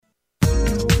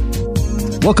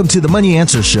Welcome to the Money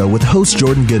Answer Show with host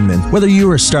Jordan Goodman. Whether you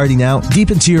are starting out,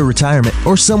 deep into your retirement,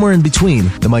 or somewhere in between,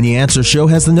 the Money Answer Show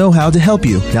has the know-how to help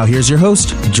you. Now here's your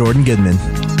host, Jordan Goodman.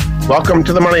 Welcome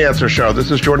to the Money Answer Show.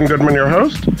 This is Jordan Goodman, your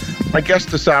host. My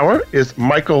guest this hour is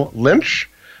Michael Lynch.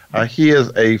 He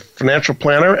is a financial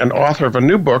planner and author of a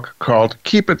new book called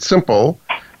Keep It Simple,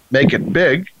 Make It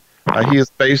Big. He is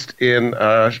based in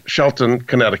Shelton,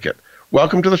 Connecticut.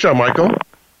 Welcome to the show, Michael.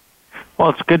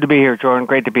 Well, it's good to be here, Jordan.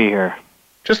 Great to be here.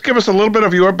 Just give us a little bit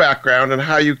of your background and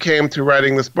how you came to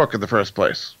writing this book in the first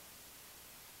place.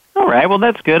 All right. Well,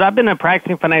 that's good. I've been a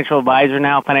practicing financial advisor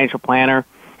now, financial planner,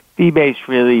 fee-based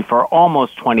really for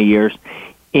almost 20 years.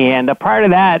 And prior to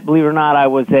that, believe it or not, I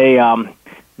was a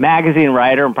magazine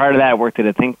writer, and prior to that, I worked at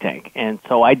a think tank. And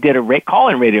so I did a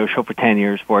call-in radio show for 10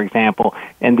 years, for example,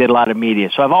 and did a lot of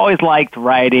media. So I've always liked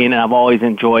writing, and I've always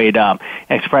enjoyed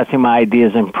expressing my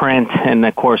ideas in print and,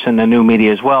 of course, in the new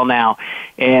media as well now.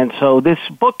 And so this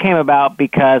book came about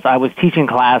because I was teaching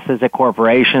classes at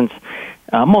corporations,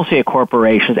 mostly at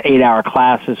corporations, 8-hour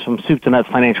classes from soup to nuts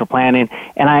financial planning.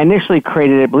 And I initially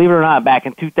created it, believe it or not, back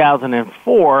in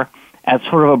 2004, as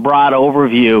sort of a broad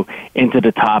overview into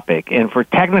the topic. And for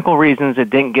technical reasons,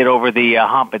 it didn't get over the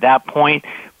hump at that point,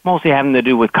 mostly having to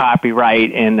do with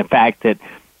copyright and the fact that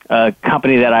a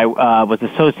company that I was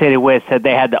associated with said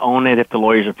they had to own it if the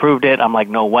lawyers approved it. I'm like,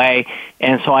 no way.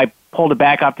 And so I pulled it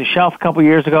back off the shelf a couple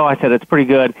years ago. I said, it's pretty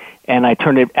good. And I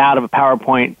turned it out of a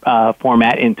PowerPoint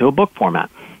format into a book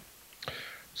format.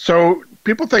 So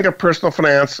people think of personal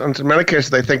finance, and in many cases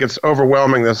they think it's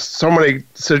overwhelming. There's so many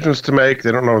decisions to make.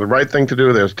 They don't know the right thing to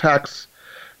do. There's tax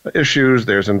issues.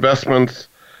 There's investments.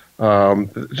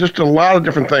 Just a lot of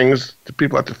different things that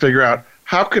people have to figure out.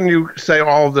 How can you say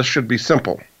all of this should be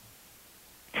simple?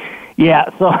 Yeah,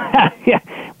 so,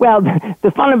 well,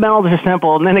 the fundamentals are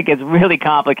simple, and then it gets really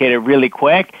complicated really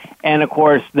quick. And, of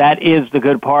course, that is the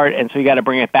good part, and so you got to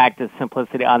bring it back to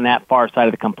simplicity on that far side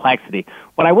of the complexity.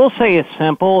 What I will say is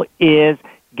simple is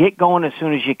get going as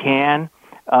soon as you can.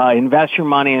 Invest your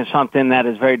money in something that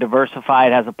is very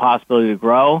diversified, has a possibility to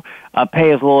grow.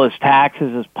 Pay as little as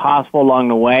taxes as possible along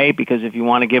the way, because if you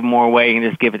want to give more away, you can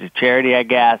just give it to charity, I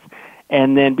guess.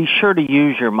 And then be sure to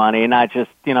use your money, and not just,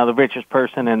 the richest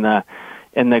person in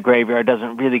the graveyard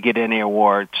doesn't really get any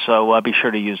awards. So be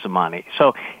sure to use the money.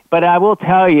 So, but I will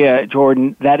tell you,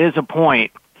 Jordan, that is a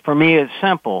point. For me, it's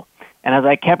simple. And as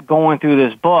I kept going through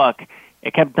this book,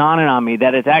 it kept dawning on me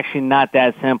that it's actually not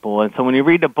that simple. And so when you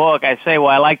read the book, I say, well,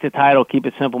 I like the title, Keep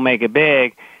It Simple, Make It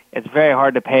Big. It's very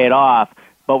hard to pay it off.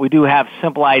 But we do have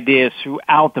simple ideas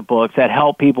throughout the books that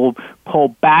help people pull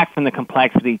back from the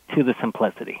complexity to the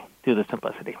simplicity.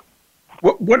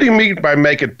 What do you mean by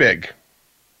make it big?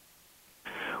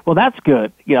 Well, that's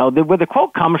good. Where the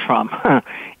quote comes from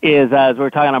is, as we were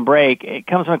talking on break, it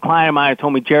comes from a client of mine who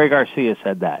told me Jerry Garcia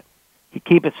said that. You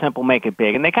keep it simple, make it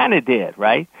big. And they kind of did,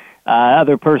 right?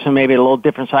 Other person, maybe a little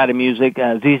different side of music,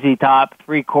 ZZ Top,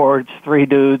 3 chords, 3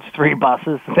 dudes, 3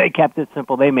 buses. They kept it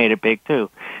simple. They made it big, too.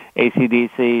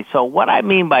 AC/DC. So what I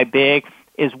mean by big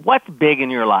is what's big in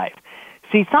your life.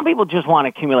 See, some people just want to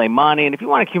accumulate money, and if you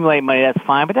want to accumulate money, that's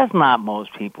fine, but that's not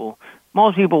most people.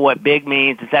 Most people, what big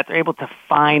means is that they're able to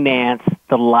finance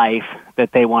the life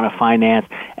that they want to finance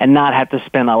and not have to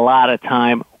spend a lot of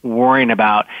time worrying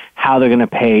about how they're going to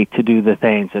pay to do the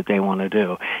things that they want to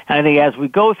do. And I think as we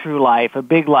go through life, a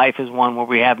big life is one where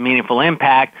we have meaningful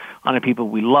impact on the people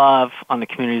we love, on the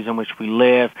communities in which we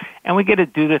live, and we get to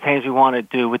do the things we want to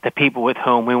do with the people with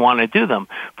whom we want to do them.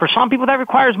 For some people, that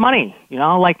requires money.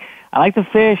 Like I like to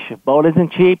fish. A boat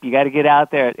isn't cheap. You got to get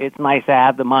out there. It's nice to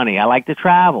have the money. I like to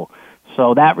travel.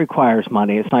 So that requires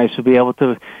money. It's nice to be able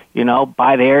to,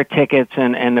 buy the air tickets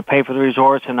and to pay for the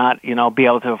resorts and not, be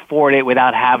able to afford it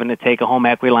without having to take a home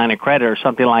equity line of credit or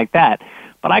something like that.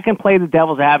 But I can play the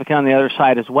devil's advocate on the other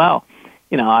side as well.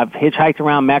 I've hitchhiked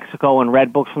around Mexico and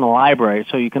read books from the library.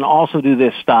 So you can also do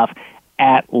this stuff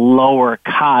at lower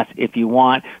cost if you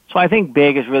want. So I think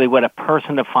big is really what a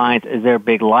person defines as their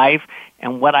big life.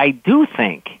 And what I do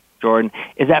think, Jordan,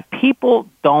 is that people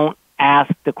don't ask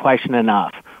the question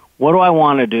enough. What do I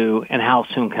want to do, and how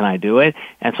soon can I do it?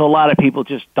 And so a lot of people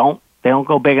just don't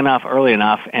go big enough early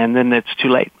enough, and then it's too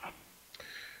late.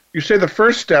 You say the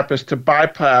first step is to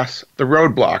bypass the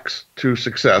roadblocks to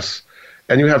success,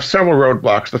 and you have several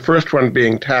roadblocks, the first one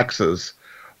being taxes.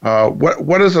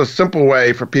 What is a simple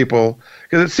way for people,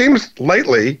 because it seems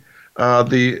lately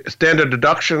the standard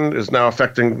deduction is now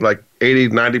affecting like 80,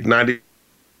 90,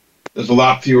 there's a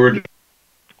lot fewer.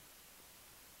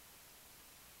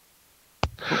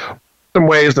 Some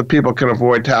ways that people can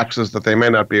avoid taxes that they may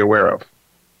not be aware of.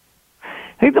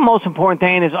 think the most important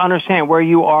thing is understand where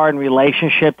you are in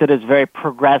relationship to this very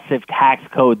progressive tax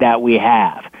code that we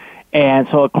have. And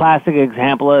so a classic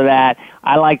example of that,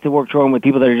 I like to work, Jordan, with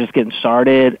people that are just getting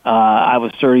started. I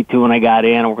was 32 when I got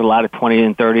in. I work with a lot of 20s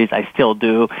and 30s. I still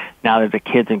do. Now they're the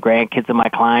kids and grandkids of my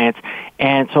clients.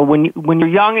 And so when you're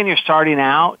young and you're starting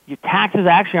out, your taxes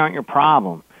actually aren't your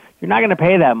problem. You're not going to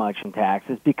pay that much in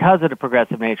taxes because of the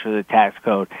progressive nature of the tax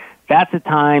code. That's the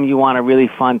time you want to really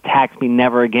fund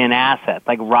tax-me-never-again assets,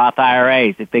 like Roth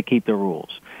IRAs, if they keep the rules.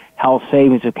 Health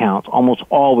savings accounts, almost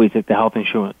always if the health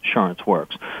insurance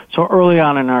works. So early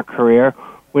on in our career,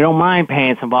 we don't mind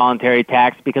paying some voluntary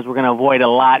tax because we're going to avoid a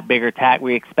lot bigger tax.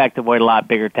 We expect to avoid a lot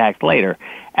bigger tax later.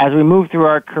 As we move through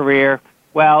our career,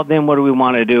 well, then what do we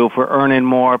want to do? If we're earning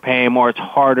more, paying more, it's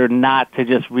harder not to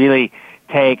just really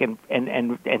take and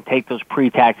take those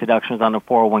pre-tax deductions on the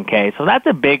 401k. So that's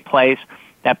a big place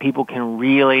that people can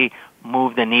really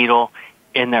move the needle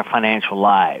in their financial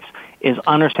lives, is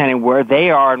understanding where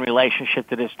they are in relationship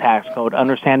to this tax code,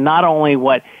 understand not only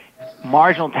what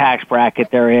marginal tax bracket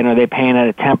they're in, are they paying at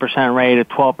a 10% rate, a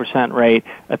 12% rate,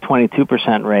 a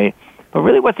 22% rate, but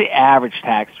really what's the average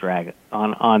tax drag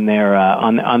on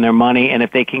their money, and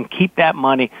if they can keep that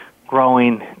money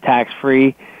growing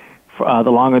tax-free,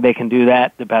 the longer they can do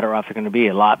that, the better off they're going to be.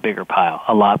 A lot bigger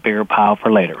pile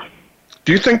for later.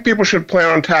 Do you think people should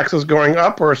plan on taxes going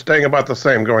up or staying about the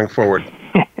same going forward?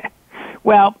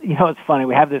 Well, it's funny.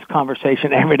 We have this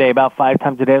conversation every day, about 5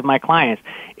 times a day with my clients.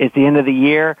 It's the end of the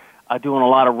year. Doing a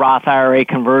lot of Roth IRA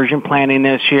conversion planning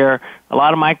this year. A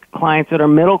lot of my clients that are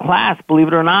middle class, believe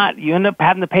it or not, you end up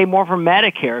having to pay more for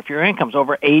Medicare if your income's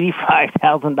over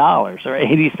 $85,000 or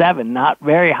 $87,000, not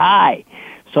very high.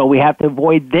 So we have to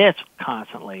avoid this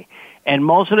constantly. And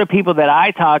most of the people that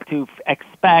I talk to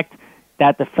expect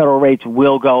that the federal rates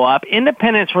will go up,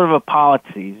 independent sort of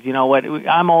policies. You know what?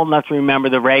 I'm old enough to remember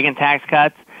the Reagan tax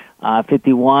cuts,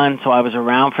 51, so I was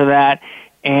around for that.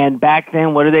 And back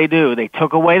then, what did? They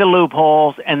took away the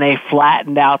loopholes and they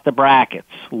flattened out the brackets,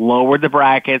 lowered the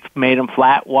brackets, made them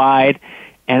flat wide,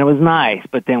 and it was nice.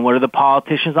 But then what do the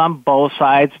politicians on both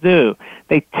sides do?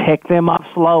 They tick them up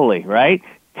slowly, right?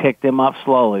 Tick them up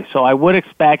slowly. So I would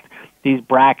expect these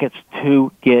brackets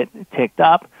to get ticked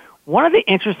up. One of the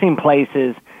interesting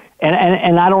places,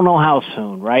 and I don't know how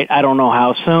soon, right? I don't know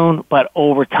how soon, but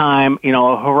over time, a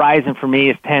horizon for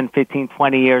me is 10, 15,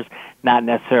 20 years, not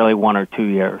necessarily 1 or 2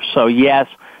 years. So yes,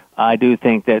 I do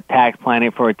think that tax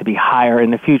planning for it to be higher in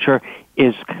the future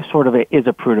is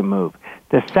a prudent move.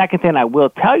 The second thing I will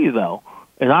tell you, though,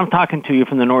 is I'm talking to you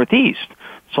from the Northeast.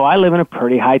 So I live in a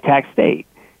pretty high tax state.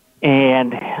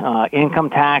 And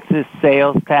income taxes,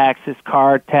 sales taxes,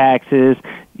 card taxes,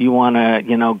 you want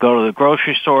to, go to the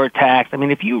grocery store tax. I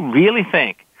mean, if you really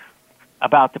think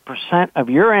about the percent of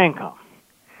your income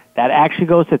that actually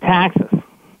goes to taxes,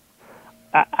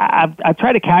 I've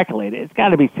tried to calculate it. It's got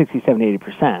to be 60, 70,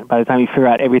 80% by the time you figure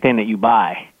out everything that you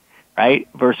buy, right,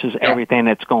 versus everything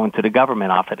that's going to the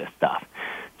government off of this stuff.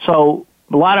 So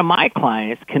a lot of my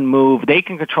clients they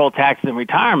can control taxes in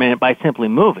retirement by simply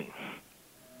moving.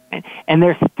 And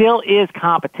there still is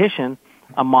competition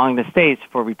among the states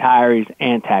for retirees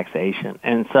and taxation.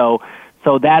 And so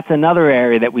that's another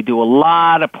area that we do a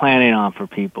lot of planning on for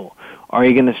people. Are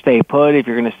you going to stay put? If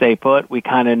you're going to stay put, we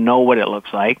kind of know what it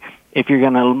looks like. If you're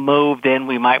going to move, then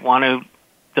we might want to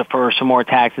defer some more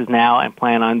taxes now and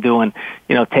plan on doing,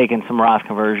 taking some Roth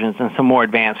conversions and some more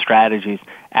advanced strategies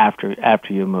after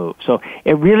you move. So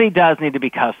it really does need to be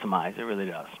customized. It really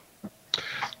does.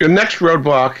 Your next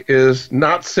roadblock is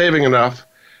not saving enough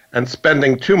and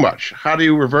spending too much. How do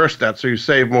you reverse that so you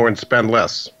save more and spend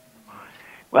less?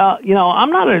 Well,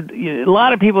 I'm not a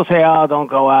lot of people say, oh, don't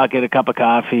go out, get a cup of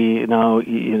coffee,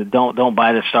 don't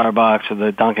buy the Starbucks or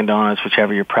the Dunkin' Donuts,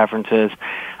 whichever your preference is.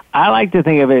 I like to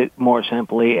think of it more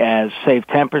simply as save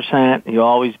 10%,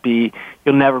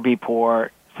 you'll never be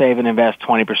poor. Save and invest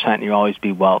 20%, and you'll always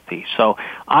be wealthy. So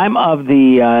I'm of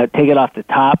the take it off the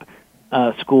top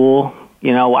school.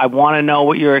 I want to know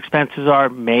what your expenses are.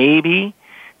 Maybe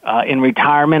in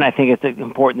retirement, I think it's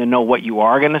important to know what you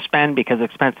are going to spend because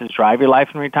expenses drive your life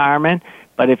in retirement.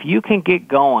 But if you can get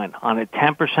going on a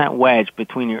 10% wedge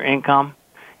between your income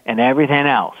and everything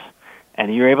else,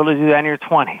 and you're able to do that in your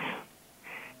 20s,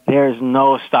 there's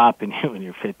no stopping you in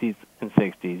your 50s and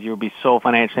 60s. You'll be so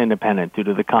financially independent due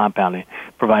to the compounding,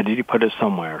 provided you put it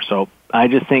somewhere. So I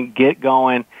just think get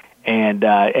going and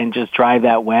just drive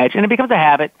that wedge, and it becomes a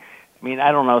habit. I mean,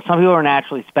 I don't know. Some people are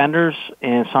naturally spenders,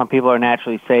 and some people are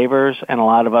naturally savers, and a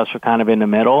lot of us are kind of in the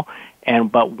middle.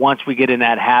 But once we get in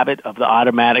that habit of the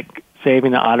automatic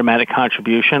saving, the automatic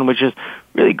contribution, which is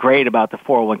really great about the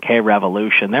 401k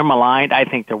revolution. They're maligned. I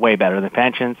think they're way better than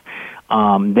pensions.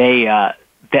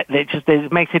 That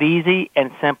it makes it easy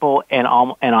and simple and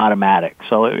automatic.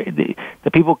 So the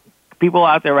people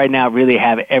out there right now really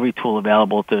have every tool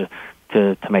available to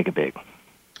make it big.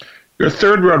 Your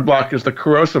third roadblock is the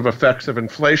corrosive effects of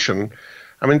inflation.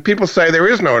 I mean, people say there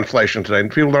is no inflation today,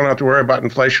 and people don't have to worry about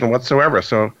inflation whatsoever.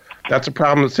 So that's a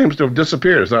problem that seems to have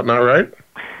disappeared. Is that not right?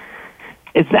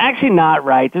 It's actually not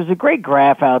right. There's a great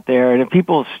graph out there, and if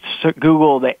people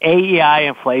Google the AEI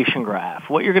inflation graph,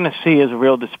 what you're going to see is a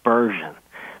real dispersion.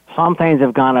 Some things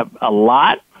have gone up a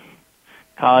lot: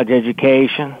 college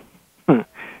education,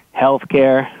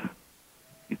 healthcare,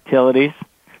 utilities.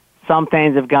 Some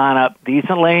things have gone up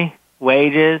decently,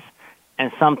 wages,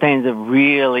 and some things have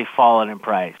really fallen in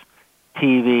price: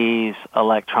 TVs,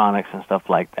 electronics, and stuff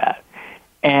like that.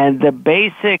 And the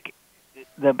basic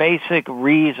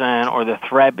reason or the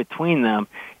thread between them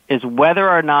is whether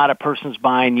or not a person's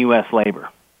buying U.S. labor.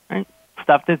 Right?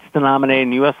 Stuff that's denominated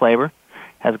in U.S. labor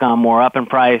has gone more up in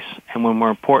price, and when more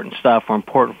important stuff or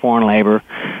important foreign labor,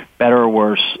 better or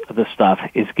worse, the stuff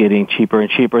is getting cheaper and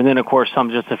cheaper. And then, of course,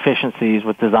 some just efficiencies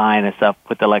with design and stuff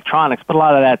with electronics, but a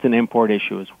lot of that's an import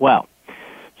issue as well.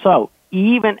 So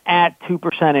even at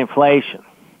 2% inflation,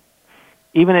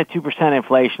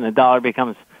 the dollar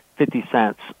becomes 50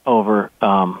 cents over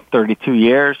 32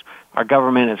 years. Our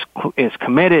government is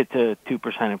committed to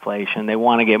 2% inflation. They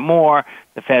want to get more.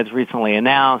 The Fed's recently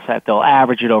announced that they'll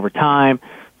average it over time.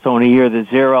 So in a year that's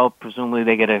 0, presumably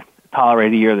they get to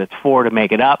tolerate a year that's 4 to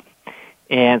make it up.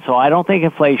 And so I don't think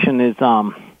inflation is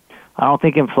going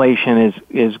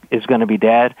to be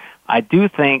dead. I do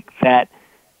think that,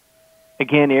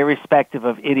 again, irrespective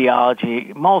of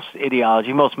ideology, most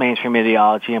mainstream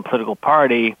ideology and political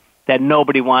party, that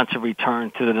nobody wants to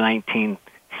return to the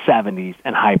 1970s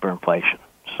and hyperinflation.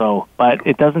 So, but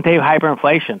it doesn't take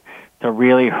hyperinflation to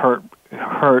really hurt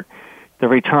the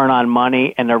return on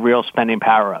money and the real spending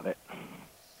power of it.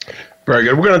 Very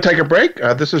good. We're going to take a break.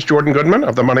 This is Jordan Goodman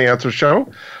of the Money Answer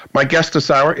Show. My guest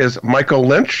this hour is Michael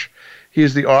Lynch.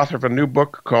 He's the author of a new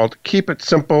book called Keep It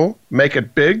Simple, Make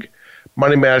It Big,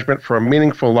 Money Management for a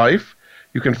Meaningful Life.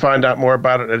 You can find out more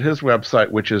about it at his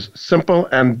website, which is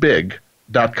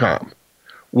simpleandbig.com.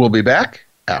 We'll be back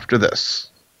after this.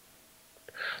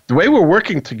 The way we're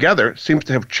working together seems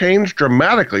to have changed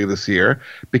dramatically this year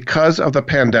because of the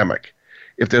pandemic.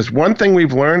 If there's one thing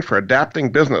we've learned for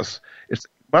adapting business, it's that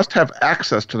you must have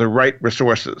access to the right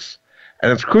resources.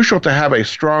 And it's crucial to have a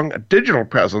strong digital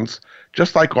presence,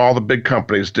 just like all the big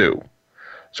companies do.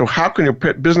 So how can your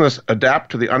business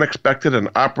adapt to the unexpected and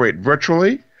operate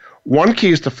virtually? One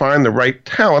key is to find the right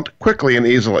talent quickly and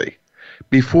easily.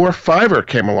 Before Fiverr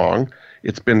came along,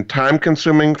 it's been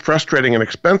time-consuming, frustrating, and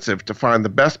expensive to find the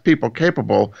best people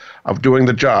capable of doing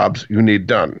the jobs you need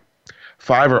done.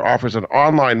 Fiverr offers an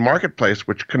online marketplace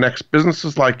which connects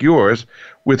businesses like yours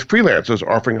with freelancers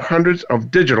offering hundreds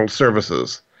of digital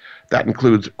services. That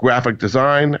includes graphic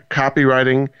design,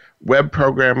 copywriting, web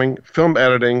programming, film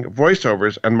editing,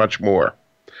 voiceovers, and much more.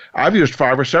 I've used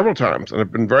Fiverr several times and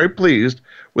have been very pleased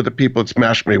with the people it's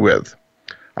matched me with.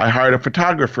 I hired a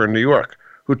photographer in New York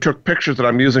who took pictures that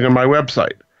I'm using on my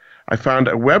website. I found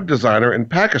a web designer in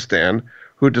Pakistan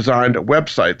who designed a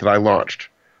website that I launched.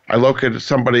 I located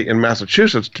somebody in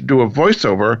Massachusetts to do a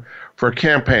voiceover for a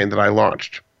campaign that I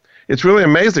launched. It's really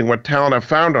amazing what talent I've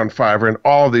found on Fiverr in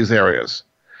all of these areas.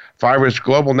 Fiverr's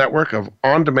global network of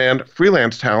on-demand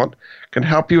freelance talent can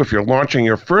help you if you're launching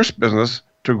your first business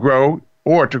to grow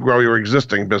your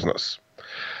existing business.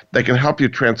 They can help you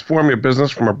transform your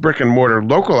business from a brick-and-mortar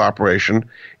local operation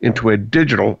into a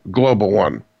digital global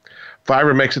one.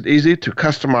 Fiverr makes it easy to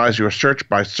customize your search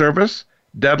by service,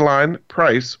 deadline,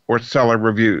 price, or seller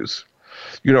reviews.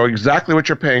 You know exactly what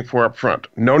you're paying for up front.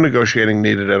 No negotiating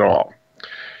needed at all.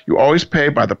 You always pay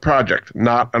by the project,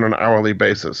 not on an hourly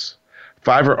basis.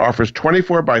 Fiverr offers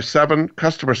 24/7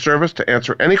 customer service to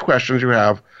answer any questions you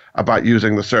have about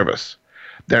using the service.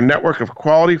 Their network of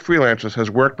quality freelancers has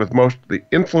worked with most of the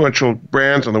influential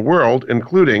brands in the world,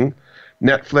 including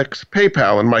Netflix,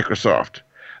 PayPal, and Microsoft.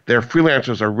 Their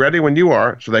freelancers are ready when you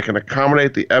are, so they can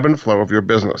accommodate the ebb and flow of your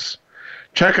business.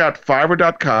 Check out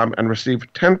Fiverr.com and receive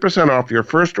 10% off your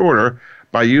first order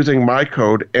by using my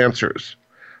code ANSWERS.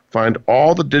 Find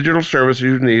all the digital services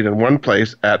you need in one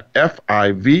place at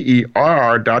Fiverr.com,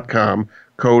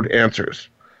 code ANSWERS.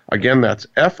 Again, that's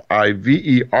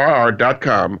Fiverr.com,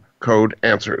 code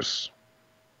ANSWERS.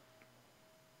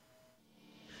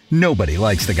 Nobody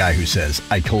likes the guy who says,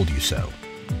 "I told you so."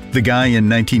 The guy in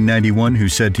 1991 who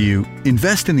said to you,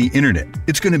 "Invest in the internet,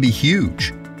 it's going to be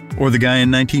huge." Or the guy in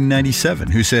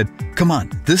 1997 who said, "Come on,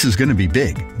 this is going to be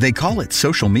big. They call it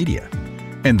social media."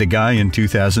 And the guy in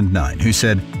 2009 who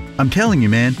said, I'm telling you,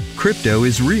 man, crypto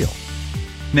is real.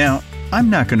 Now, I'm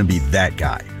not going to be that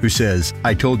guy who says,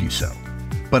 I told you so.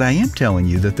 But I am telling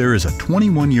you that there is a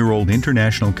 21-year-old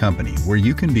international company where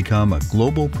you can become a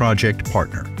global project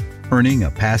partner, earning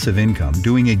a passive income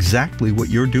doing exactly what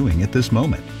you're doing at this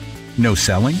moment. No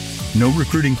selling, no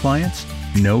recruiting clients,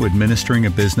 no administering a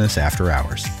business after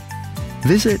hours.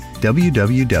 Visit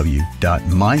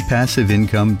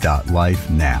www.mypassiveincome.life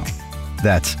now.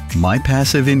 That's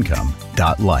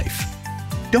mypassiveincome.life.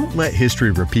 Don't let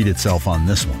history repeat itself on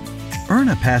this one. Earn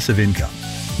a passive income.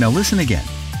 Now listen again.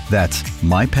 That's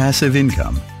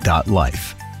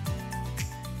mypassiveincome.life.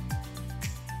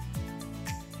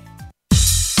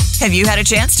 Have you had a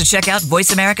chance to check out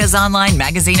Voice America's online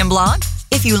magazine and blog?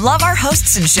 If you love our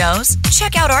hosts and shows,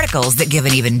 check out articles that give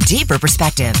an even deeper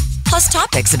perspective, plus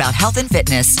topics about health and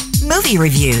fitness, movie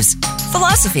reviews,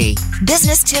 philosophy,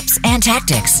 business tips and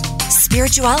tactics,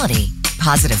 spirituality,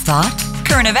 positive thought,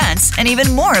 current events, and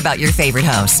even more about your favorite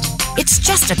host. It's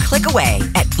just a click away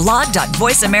at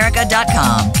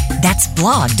blog.voiceamerica.com. That's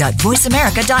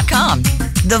blog.voiceamerica.com.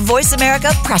 The Voice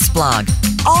America Press Blog.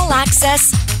 All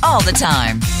access, all the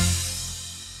time.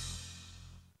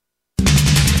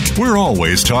 We're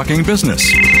always talking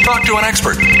business. Talk to an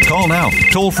expert. Call now,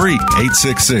 toll free,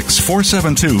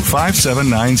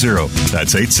 866-472-5790.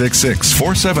 That's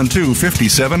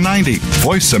 866-472-5790.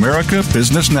 Voice America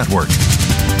Business Network.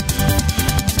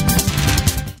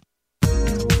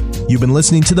 You've been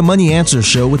listening to the Money Answer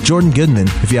Show with Jordan Goodman.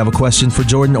 If you have a question for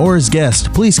Jordan or his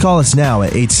guest, please call us now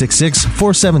at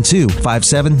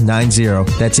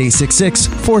 866-472-5790. That's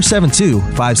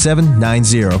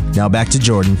 866-472-5790. Now back to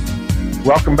Jordan.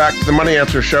 Welcome back to the Money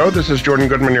Answer Show. This is Jordan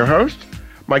Goodman, your host.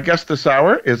 My guest this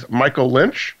hour is Michael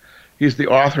Lynch. He's the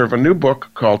author of a new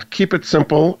book called Keep It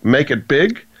Simple, Make It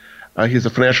Big. He's a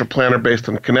financial planner based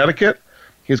in Connecticut.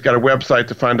 He's got a website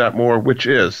to find out more, which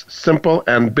is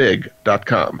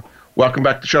simpleandbig.com. Welcome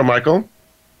back to the show, Michael.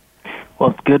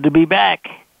 Well, it's good to be back.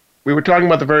 We were talking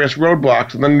about the various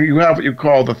roadblocks, and then you have what you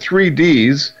call the 3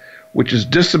 Ds, which is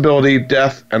disability,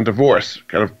 death, and divorce.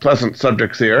 Kind of pleasant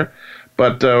subjects here.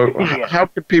 But how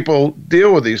can people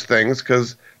deal with these things?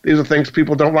 Because these are things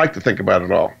people don't like to think about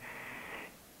at all.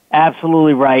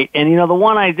 Absolutely right. And, the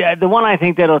one I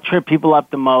think that'll trip people up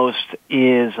the most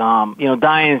is,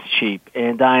 dying is cheap.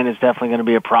 And dying is definitely going to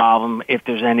be a problem if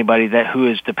there's anybody who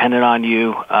is dependent on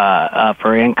you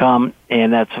for income.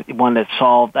 And that's one that's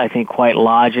solved, I think, quite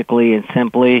logically and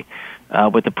simply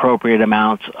with appropriate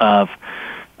amounts of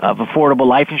affordable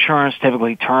life insurance,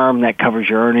 typically term, that covers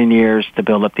your earning years to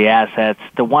build up the assets.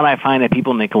 The one I find that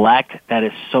people neglect that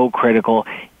is so critical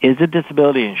is a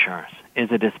disability insurance.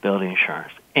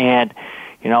 And,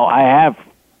 I have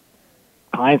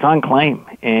clients on claim,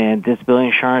 and disability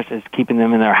insurance is keeping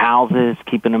them in their houses,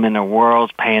 keeping them in their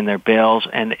worlds, paying their bills,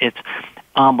 and it's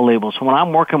unbelievable. So when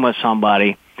I'm working with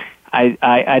somebody,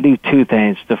 I do 2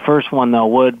 things. The first one, though,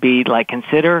 would be,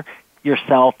 consider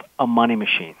yourself a money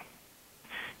machine.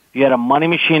 If you had a money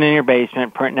machine in your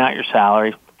basement printing out your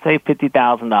salary, say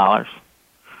 $50,000,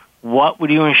 what would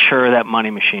you insure that money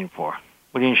machine for?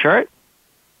 Would you insure it?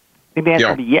 I think the answer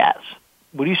would be yes.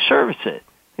 Would you service it?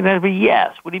 I think the answer would be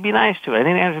yes. Would you be nice to it? I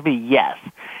think the answer would be yes.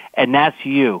 And that's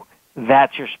you.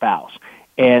 That's your spouse.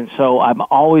 And so I'm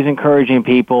always encouraging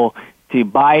people to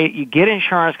buy it. You get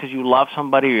insurance because you love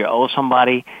somebody or you owe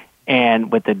somebody.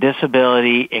 And with the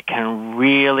disability, it can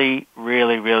really,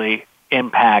 really, really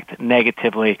impact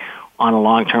negatively on a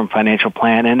long-term financial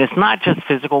plan. And it's not just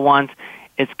physical ones.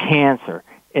 It's cancer.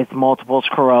 It's multiple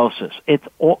sclerosis. It's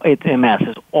MS.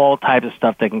 It's all types of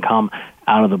stuff that can come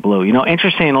out of the blue.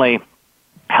 Interestingly,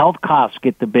 health costs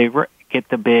get the big rap.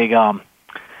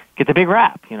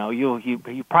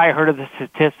 You probably heard of the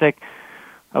statistic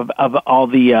of all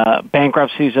the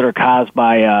bankruptcies that are caused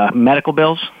by medical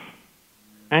bills.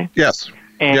 Right? Yes.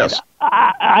 And yes.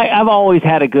 I've always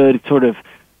had a good sort of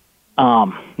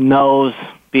nose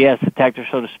BS detector,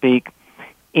 so to speak,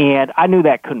 and I knew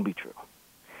that couldn't be true.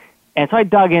 And so I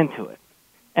dug into it.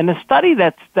 And the study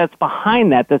that's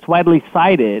behind that's widely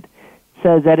cited,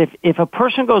 says that if a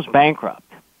person goes bankrupt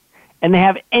and they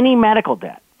have any medical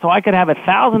debt, so I could have a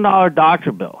 $1,000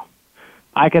 doctor bill,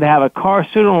 I could have a car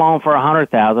student loan for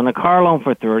 $100,000, a car loan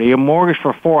for $30,000, a mortgage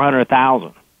for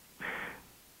 $400,000.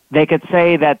 They could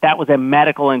say that was a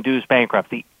medical-induced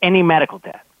bankruptcy, any medical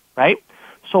debt, right?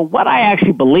 So what I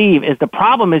actually believe is the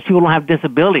problem is people don't have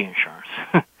disability insurance.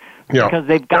 Because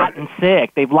they've gotten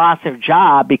sick. They've lost their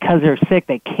job because they're sick.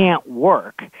 They can't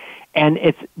work. And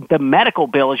the medical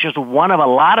bill is just one of a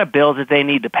lot of bills that they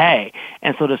need to pay.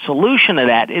 And so the solution to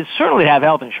that is certainly to have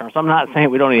health insurance. I'm not saying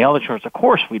we don't need health insurance. Of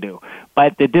course we do.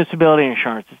 But the disability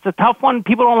insurance, it's a tough one.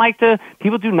 People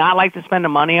do not like to spend the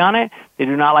money on it. They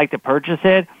do not like to purchase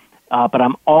it. But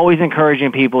I'm always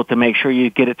encouraging people to make sure you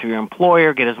get it through your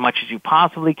employer, get as much as you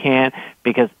possibly can,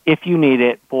 because if you need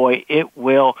it, boy, it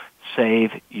will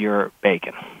save your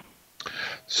bacon.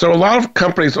 So a lot of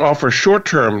companies offer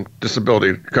short-term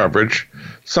disability coverage.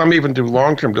 Some even do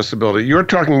long-term disability. You're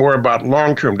talking more about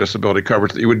long-term disability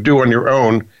coverage that you would do on your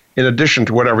own in addition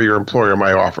to whatever your employer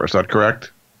might offer. Is that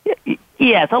correct?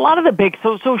 Yes, a lot of the big,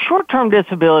 so short-term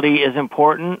disability is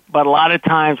important, but a lot of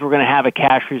times we're going to have a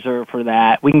cash reserve for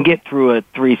that. We can get through a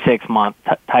 3-6 month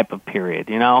type of period,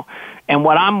 you know? And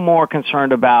what I'm more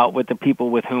concerned about with the people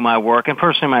with whom I work, and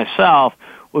personally myself,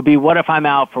 would be what if I'm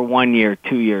out for 1 year,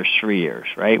 2 years, 3 years,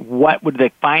 right? What would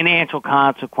the financial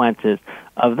consequences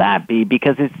of that be?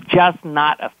 Because it's just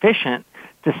not efficient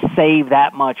to save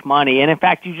that much money. And in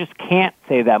fact, you just can't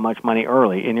save that much money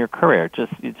early in your career.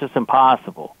 It's just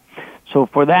impossible. So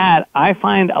for that, I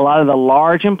find a lot of the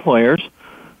large employers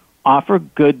offer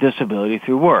good disability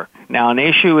through work. Now, an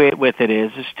issue with it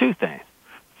is two things.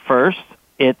 First,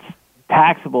 it's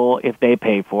taxable if they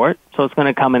pay for it, so it's going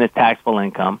to come in as taxable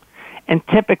income. And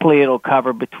typically, it'll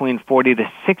cover between 40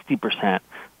 to 60%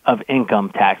 of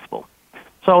income taxable.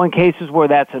 So in cases where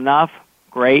that's enough,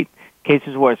 great.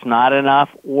 Cases where it's not enough,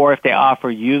 or if they offer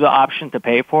you the option to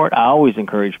pay for it, I always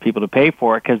encourage people to pay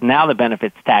for it because now the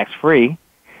benefit's tax-free.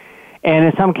 And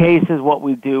in some cases, what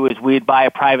we do is we'd buy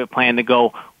a private plan to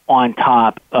go on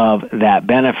top of that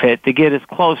benefit to get as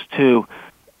close to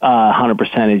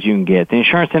 100% as you can get. The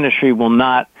insurance industry will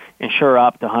not insure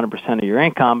up to 100% of your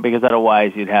income because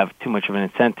otherwise you'd have too much of an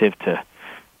incentive to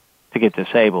get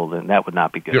disabled, and that would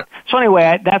not be good. Yeah. So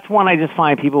anyway, that's one I just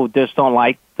find people just don't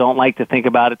like to think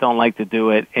about it, don't like to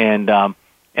do it, and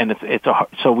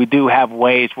so we do have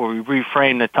ways where we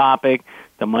reframe the topic.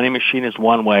 The money machine is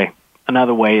one way.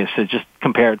 Another way is to just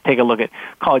take a look at,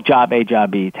 call it job A,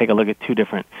 job B. Take a look at two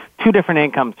different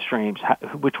income streams.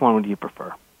 Which one would you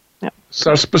prefer? Yeah.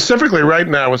 So specifically right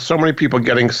now, with so many people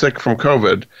getting sick from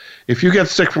COVID, if you get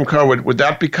sick from COVID, would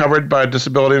that be covered by a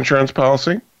disability insurance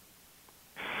policy?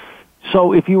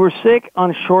 So if you were sick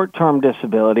on short-term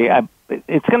disability,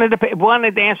 it's going to depend. One,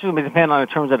 the answer will depend on the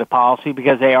terms of the policy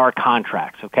because they are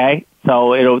contracts. Okay,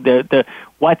 so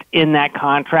what's in that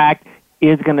contract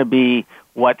is going to be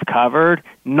what's covered.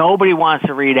 Nobody wants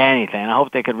to read anything. I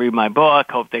hope they could read my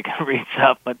book, hope they could read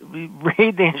stuff, but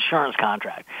read the insurance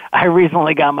contract. I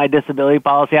recently got my disability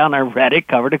policy out and I read it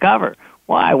cover to cover.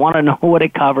 Why? I want to know what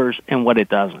it covers and what it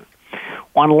doesn't.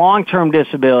 On long-term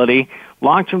disability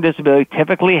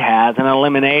typically has an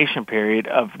elimination period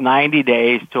of 90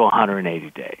 days to 180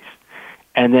 days.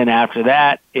 And then after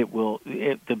that,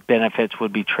 the benefits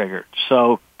would be triggered.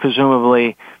 So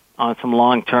presumably, on some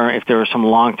long-term, if there were some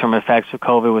long-term effects of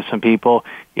COVID with some people,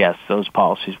 yes, those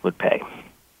policies would pay.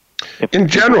 In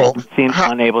general, seem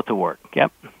unable to work.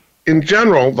 Yep. In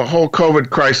general, the whole COVID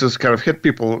crisis kind of hit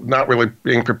people not really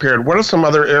being prepared. What are some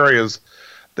other areas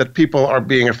that people are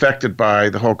being affected by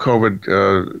the whole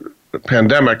COVID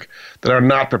pandemic that are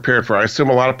not prepared for? I assume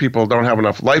a lot of people don't have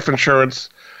enough life insurance.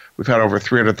 We've had over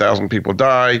 300,000 people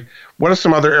die. What are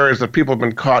some other areas that people have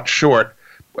been caught short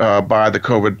by the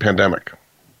COVID pandemic?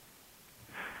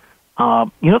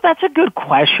 That's a good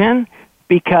question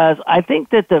because I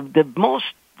think that the most,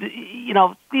 these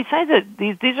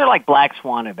are like black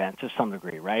swan events to some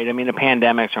degree, right? I mean, the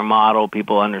pandemics are modeled.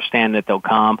 People understand that they'll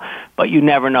come, but you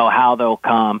never know how they'll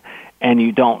come, and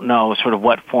you don't know sort of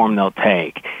what form they'll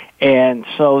take. And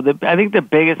so I think the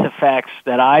biggest effects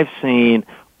that I've seen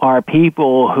are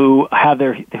people who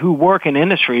work in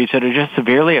industries that are just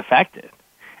severely affected.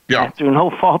 Yeah. And through no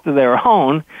fault of their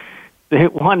own.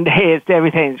 One day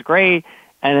everything's great,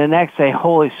 and the next day,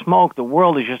 holy smoke, the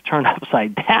world is just turned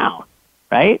upside down,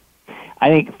 right? I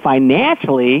think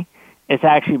financially, it's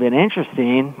actually been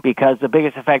interesting because the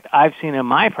biggest effect I've seen in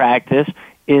my practice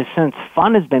is since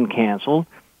fun has been canceled,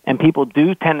 and people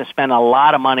do tend to spend a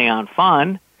lot of money on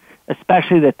fun,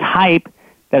 especially the type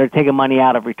that are taking money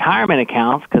out of retirement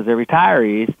accounts because they're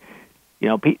retirees.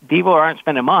 People aren't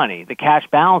spending money. The cash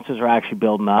balances are actually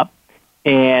building up.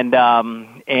 And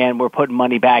we're putting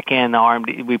money back in.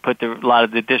 We put a lot of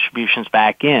the distributions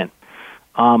back in.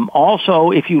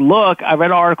 Also, if you look, I read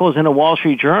articles in the Wall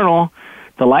Street Journal.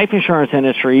 The life insurance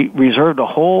industry reserved a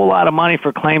whole lot of money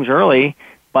for claims early,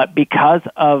 but because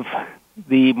of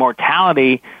the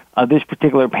mortality of this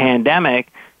particular pandemic,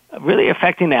 really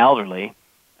affecting the elderly,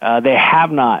 they have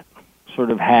not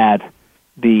sort of had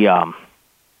the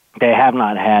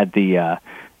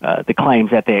the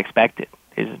claims that they expected.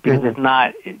 Because it's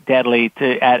not deadly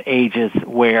at ages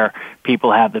where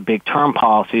people have the big term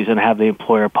policies and have the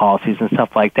employer policies and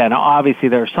stuff like that. Now, obviously,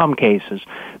 there are some cases,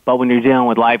 but when you're dealing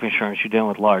with life insurance, you're dealing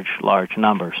with large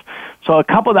numbers. So a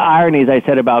couple of the ironies I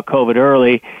said about COVID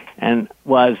early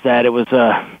was that it was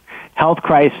a health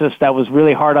crisis that was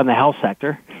really hard on the health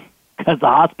sector because the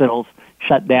hospitals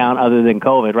shut down other than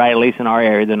COVID, right, at least in our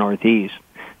area, the Northeast.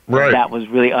 Right. That was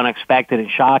really unexpected and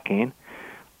shocking.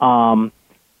 And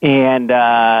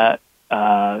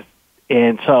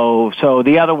so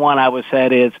the other one I would say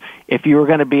is if you were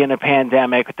going to be in a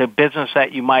pandemic, the business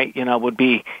that you might, would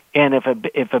be in if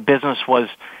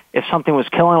something was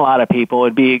killing a lot of people,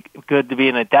 it'd be good to be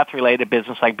in a death-related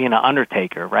business like being an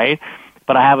undertaker, right?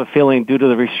 But I have a feeling due to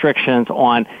the restrictions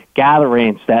on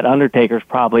gatherings that undertakers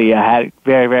probably had a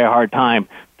very, very hard time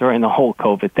during the whole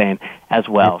COVID thing as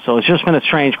well. So it's just been a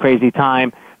strange, crazy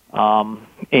time. But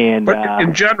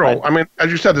in general, as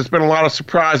you said, there's been a lot of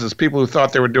surprises. People who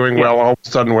thought they were doing well all of a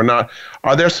sudden were not.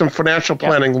 Are there some financial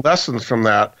planning lessons from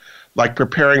that, like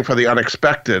preparing for the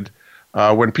unexpected,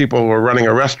 when people were running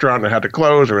a restaurant and had to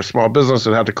close, or a small business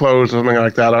that had to close, or something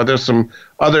like that? Are there some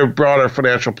other broader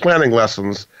financial planning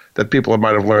lessons that people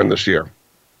might have learned this year?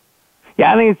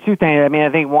 Yeah, I think it's two things. I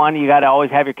think one, you got to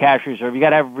always have your cash reserve. You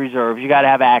got to have reserves. You got to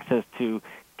have access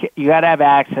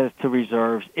to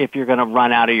reserves if you're going to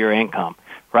run out of your income,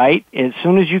 right? As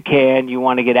soon as you can, you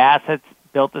want to get assets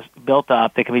built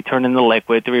up that can be turned into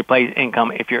liquid to replace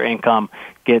income if your income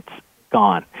gets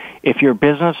gone. If you're a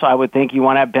business, I would think you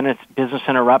want to have business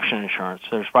interruption insurance.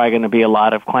 There's probably going to be a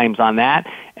lot of claims on that,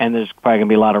 and there's probably going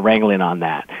to be a lot of wrangling on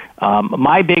that.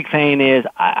 My big thing is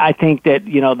I think that,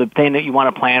 the thing that you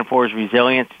want to plan for is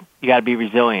resilience. You got to be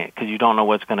resilient because you don't know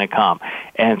what's going to come.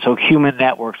 And so human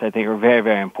networks, I think, are very,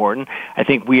 very important. I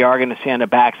think we are going to see on the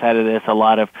backside of this a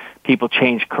lot of people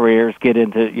change careers, get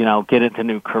into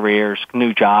new careers,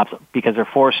 new jobs because they're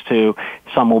forced to.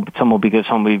 Some will be good,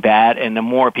 some will be bad. And the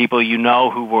more people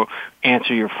who will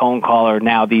answer your phone call or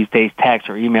now these days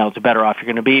text or emails, the better off you're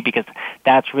going to be because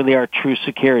that's really our true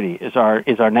security is our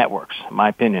networks, in my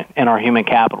opinion, and our human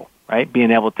capital, right? Being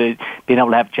able to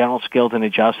have general skills and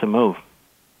adjust and move.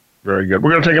 Very good. We're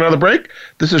going to take another break.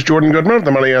 This is Jordan Goodman of the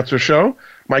Money Answer Show.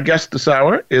 My guest this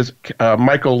hour is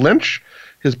Michael Lynch.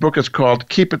 His book is called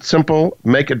Keep It Simple,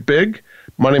 Make It Big,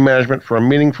 Money Management for a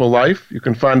Meaningful Life. You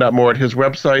can find out more at his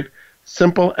website,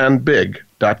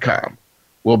 simpleandbig.com.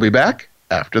 We'll be back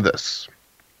after this.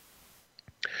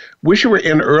 Wish you were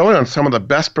in early on some of the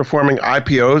best performing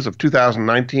IPOs of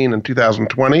 2019 and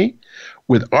 2020?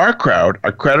 With our crowd,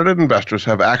 accredited investors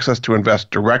have access to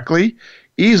invest directly,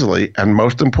 easily, and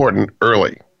most important,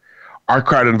 early. Our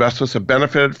crowd investors have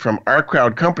benefited from our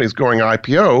crowd companies going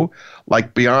IPO,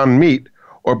 like Beyond Meat,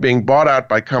 or being bought out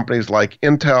by companies like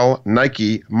Intel,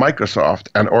 Nike, Microsoft,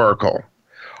 and Oracle.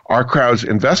 Our crowd's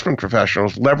investment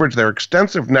professionals leverage their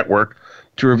extensive network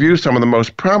to review some of the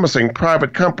most promising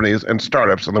private companies and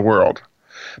startups in the world.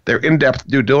 Their in-depth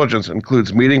due diligence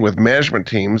includes meeting with management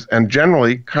teams and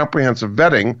generally comprehensive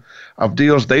vetting of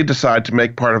deals they decide to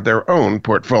make part of their own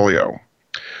portfolio.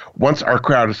 Once our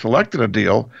crowd has selected a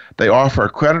deal, they offer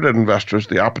accredited investors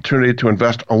the opportunity to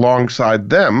invest alongside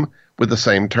them with the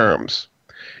same terms.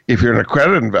 If you're an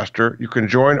accredited investor, you can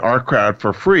join our crowd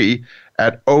for free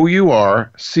at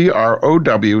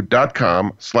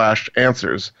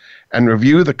ourcrow.com/answers and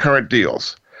review the current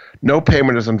deals. No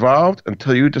payment is involved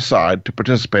until you decide to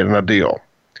participate in a deal.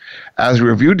 As you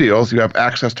review deals, you have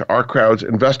access to our crowd's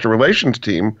investor relations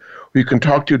team, who you can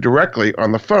talk to directly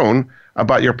on the phone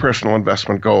about your personal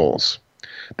investment goals.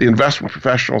 The investment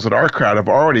professionals at our crowd have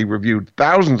already reviewed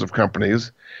thousands of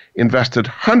companies, invested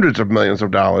hundreds of millions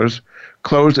of dollars,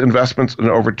 closed investments in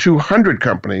over 200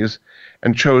 companies,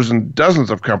 and chosen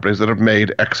dozens of companies that have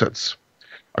made exits.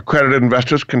 Accredited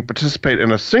investors can participate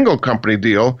in a single company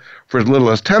deal for as little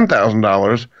as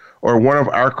 $10,000 or one of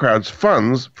our crowd's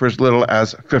funds for as little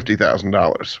as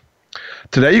 $50,000.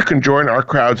 Today you can join our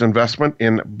crowd's investment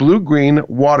in Blue Green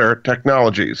Water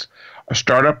Technologies, a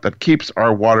startup that keeps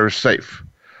our waters safe.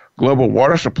 Global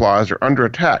water supplies are under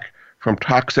attack from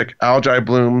toxic algae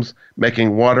blooms,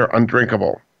 making water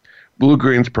undrinkable. Blue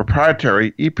Green's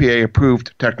proprietary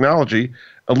EPA-approved technology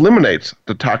eliminates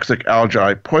the toxic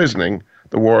algae poisoning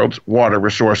the world's water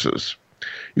resources.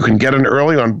 You can get in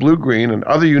early on Blue Green and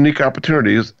other unique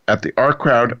opportunities at the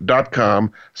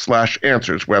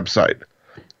ourcrowd.com/answers website.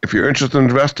 If you're interested in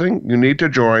investing, you need to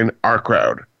join our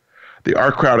crowd. The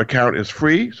Our Crowd account is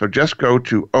free, so just go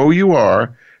to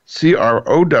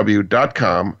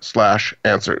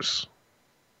ourcrow.com/answers.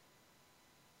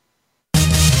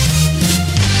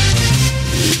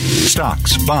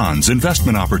 Stocks, bonds,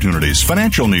 investment opportunities,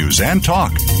 financial news, and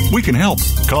talk. We can help.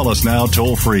 Call us now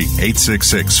toll free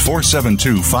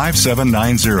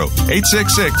 866-472-5790.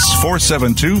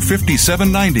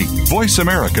 866-472-5790. Voice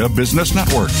America Business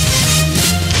Network.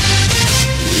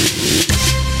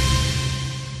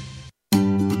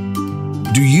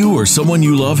 Do you or someone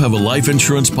you love have a life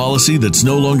insurance policy that's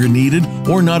no longer needed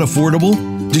or not affordable?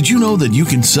 Did you know that you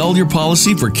can sell your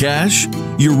policy for cash?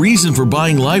 Your reason for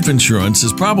buying life insurance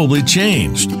has probably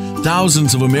changed.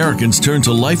 Thousands of Americans turn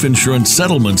to life insurance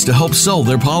settlements to help sell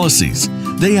their policies.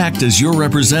 They act as your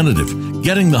representative,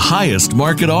 getting the highest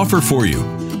market offer for you.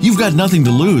 You've got nothing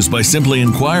to lose by simply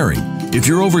inquiring. If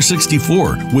you're over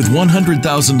 64 with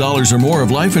 $100,000 or more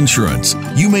of life insurance,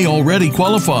 you may already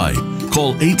qualify.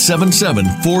 Call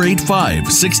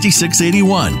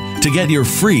 877-485-6681 to get your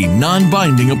free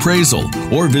non-binding appraisal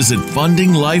or visit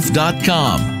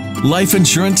fundinglife.com. Life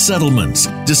Insurance Settlements.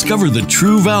 Discover the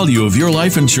true value of your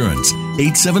life insurance.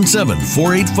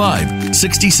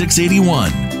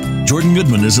 877-485-6681. Jordan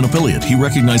Goodman is an affiliate. He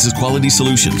recognizes quality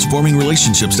solutions, forming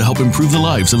relationships to help improve the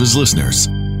lives of his listeners.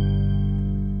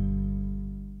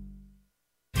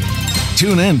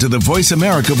 Tune in to the Voice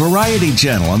America Variety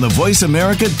channel on the Voice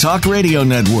America Talk Radio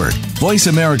Network. Voice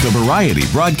America Variety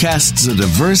broadcasts a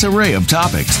diverse array of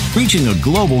topics, reaching a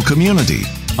global community.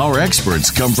 Our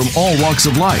experts come from all walks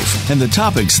of life, and the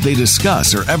topics they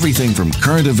discuss are everything from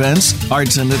current events,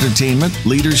 arts and entertainment,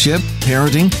 leadership,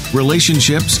 parenting,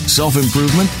 relationships,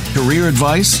 self-improvement, career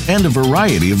advice, and a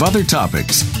variety of other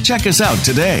topics. Check us out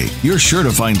today. You're sure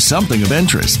to find something of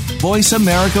interest. Voice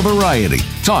America Variety.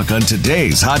 Talk on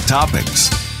today's hot topics.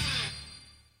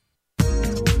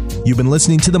 You've been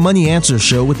listening to the Money Answer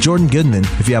Show with Jordan Goodman.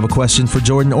 If you have a question for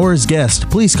Jordan or his guest,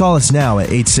 please call us now at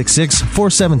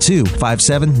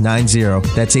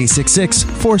 866-472-5790. That's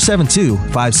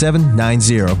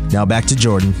 866-472-5790. Now back to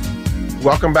Jordan.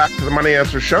 Welcome back to the Money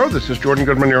Answer Show. This is Jordan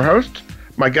Goodman, your host.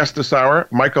 My guest this hour,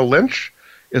 Michael Lynch,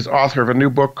 is author of a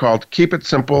new book called Keep It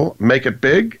Simple, Make It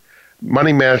Big,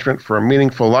 Money Management for a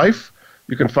Meaningful Life.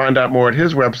 You can find out more at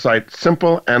his website,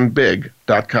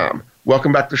 simpleandbig.com.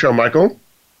 Welcome back to the show, Michael.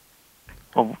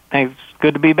 Well, thanks.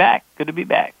 Good to be back.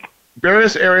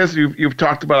 Various areas you've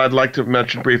talked about I'd like to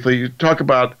mention briefly. You talk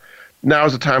about now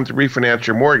is the time to refinance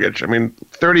your mortgage. I mean,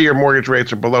 30-year mortgage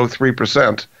rates are below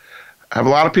 3%. Have a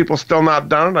lot of people still not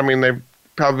done it? I mean, they've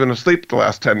probably been asleep the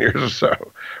last 10 years or so.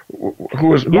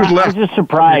 Who's left? I was just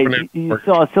surprised. You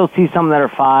still see some that are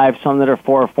 5, some that are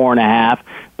 4 or 4.5.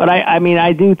 But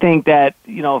I do think that,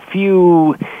 a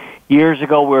few years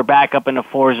ago we were back up in the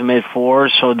 4s and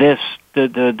mid-4s, so the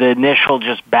initial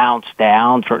just bounce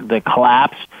down, the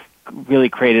collapse, really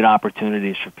created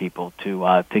opportunities for people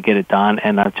to get it done,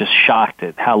 and I'm just shocked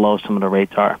at how low some of the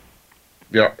rates are.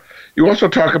 Yeah. You also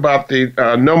talk about the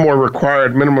no more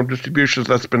required minimum distributions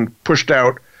that's been pushed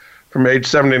out from age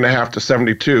 70.5 to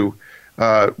 72.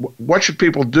 What should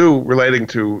people do relating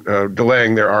to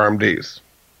delaying their RMDs?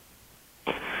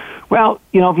 Well,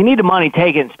 if you need the money,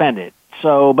 take it and spend it.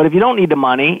 But if you don't need the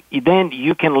money, then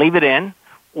you can leave it in.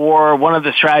 Or one of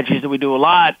the strategies that we do a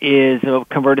lot is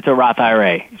convert it to a Roth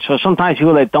IRA. So sometimes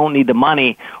people that don't need the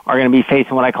money are going to be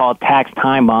facing what I call a tax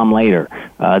time bomb later.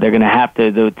 They're going to have to,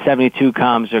 the 72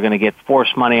 comes, they're going to get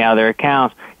forced money out of their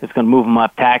accounts. It's going to move them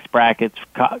up tax brackets,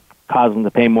 cause them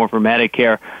to pay more for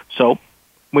Medicare. So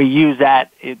we use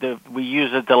that, we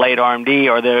use a delayed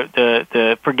RMD or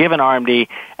the forgiven RMD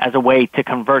as a way to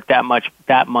convert that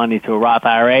money to a Roth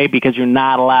IRA, because you're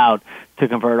not allowed to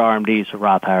convert RMDs to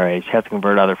Roth IRAs. You have to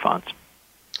convert other funds.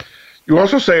 You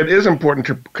also say it is important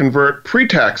to convert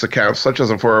pre-tax accounts, such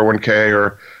as a 401k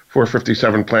or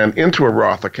 457 plan, into a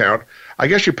Roth account. I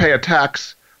guess you pay a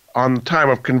tax on the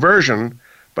time of conversion,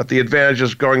 but the advantage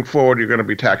is going forward, you're going to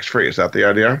be tax-free. Is that the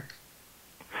idea?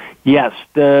 Yes,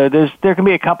 there can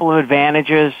be a couple of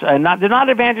advantages. They're not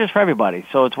advantages for everybody,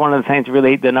 so it's one of the things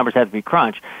really the numbers have to be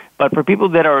crunched. But for people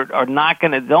that are not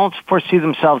going to, don't foresee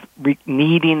themselves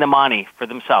needing the money for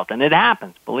themselves, and it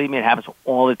happens. Believe me, it happens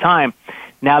all the time.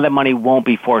 Now that money won't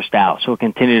be forced out, so it'll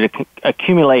continue to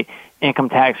accumulate income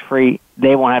tax-free.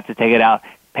 They won't have to take it out,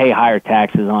 pay higher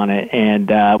taxes on it. And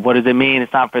what does it mean?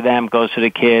 It's not for them. It goes to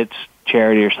the kids,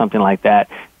 charity, or something like that.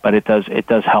 But it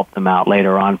does help them out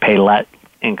later on, pay less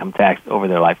income tax over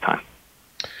their lifetime.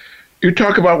 You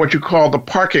talk about what you call the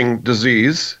parking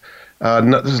disease.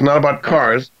 This is not about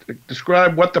cars.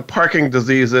 Describe what the parking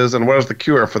disease is and what is the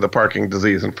cure for the parking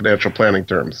disease in financial planning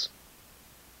terms.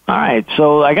 All right,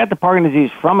 so I got the parking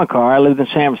disease from a car. I lived in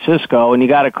San Francisco, and you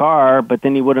got a car, but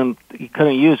then you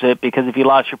couldn't use it because if you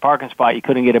lost your parking spot, you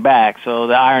couldn't get it back. So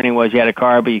the irony was you had a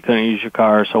car, but you couldn't use your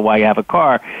car. So why you have a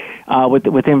car?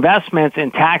 With investments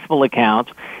in taxable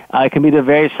accounts, it can be the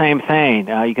very same thing.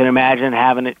 You can imagine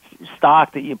having a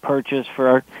stock that you purchased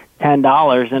for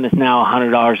 $10 and it's now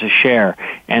 $100 a share.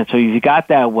 And so you got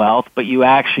that wealth, but you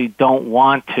actually don't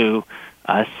want to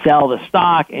sell the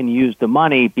stock and use the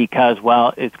money because,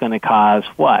 well, it's going to cause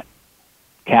what?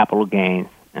 Capital gains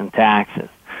and taxes.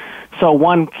 So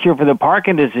one cure for the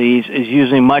parking disease is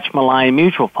using much maligned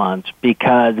mutual funds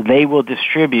because they will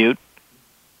distribute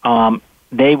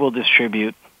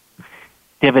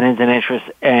dividends and interest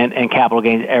and capital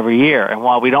gains every year. And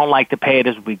while we don't like to pay it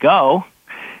as we go,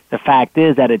 the fact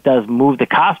is that it does move the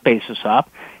cost basis up.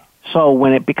 So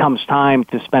when it becomes time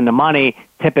to spend the money,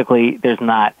 typically there's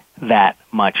not that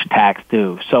much tax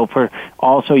due. So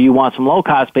also you want some low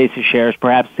cost basis shares,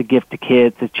 perhaps to gift to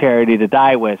kids, to charity, to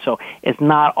die with. So it's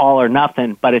not all or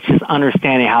nothing, but it's just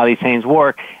understanding how these things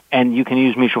work, and you can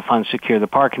use mutual funds to cure the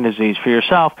parking disease for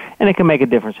yourself, and it can make a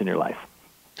difference in your life.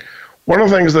 One of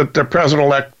the things that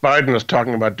President-elect Biden is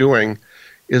talking about doing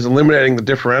is eliminating the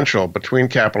differential between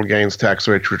capital gains tax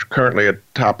rates, which are currently at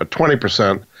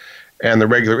 20%, and the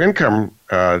regular income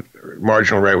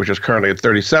marginal rate, which is currently at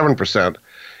 37%.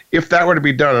 If that were to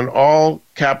be done and all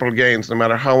capital gains, no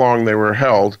matter how long they were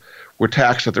held, were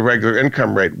taxed at the regular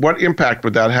income rate, what impact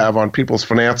would that have on people's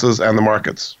finances and the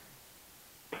markets?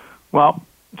 Well,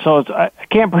 I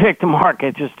can't predict the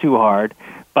market; it's just too hard.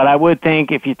 But I would think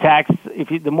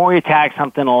the more you tax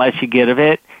something, the less you get of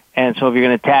it. And so if you're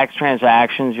going to tax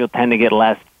transactions, you'll tend to get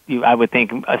less. I would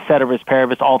think a ceteris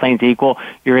paribus, all things equal,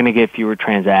 you're going to get fewer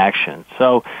transactions.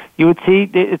 So you would see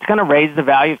it's going to raise the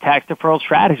value of tax deferral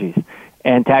strategies.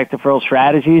 And tax deferral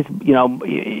strategies,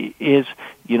 is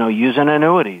using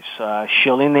annuities,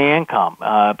 shielding the income.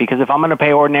 Because if I'm going to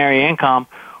pay ordinary income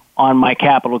on my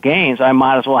capital gains, I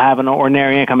might as well have an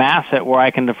ordinary income asset where I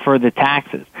can defer the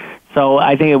taxes. So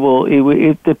I think it will,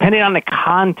 depending on the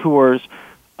contours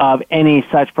of any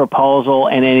such proposal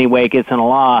and any way it gets into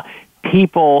law,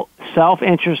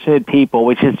 self-interested people,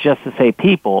 which is just to say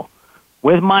people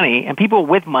with money, and people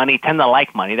with money tend to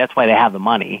like money, that's why they have the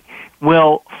money,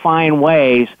 will find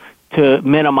ways to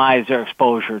minimize their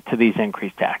exposure to these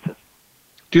increased taxes.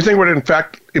 Do you think it would in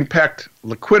fact impact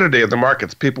liquidity of the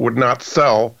markets? People would not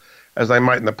sell as they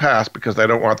might in the past because they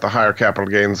don't want the higher capital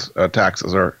gains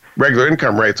taxes or regular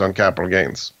income rates on capital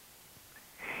gains.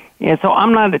 Yeah, so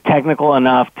I'm not technical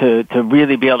enough to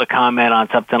really be able to comment on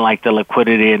something like the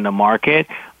liquidity in the market.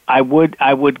 I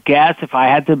would guess if I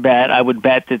had to bet, I would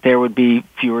bet that there would be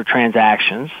fewer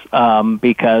transactions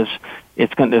because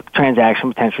the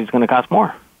transaction potentially is going to cost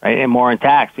more, right? And more in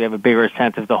tax. We have a bigger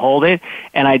incentive to hold it,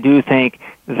 and I do think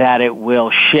that it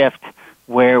will shift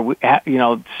where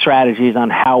strategies on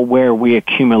where we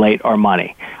accumulate our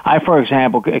money. I, for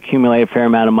example, accumulate a fair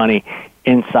amount of money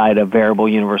inside of variable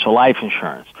universal life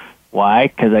insurance. Why?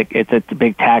 Because it's a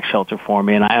big tax shelter for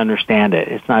me, and I understand it.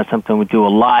 It's not something we do a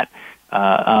lot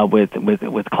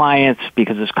with clients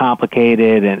because it's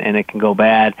complicated and it can go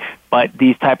bad. But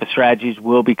these type of strategies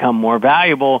will become more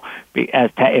valuable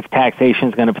if taxation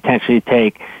is going to potentially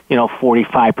take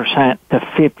 45% to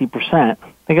 50%.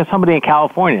 Think of somebody in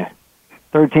California,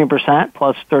 13%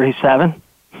 plus 37,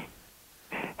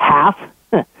 half.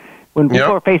 When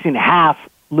people are facing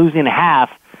losing half,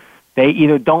 they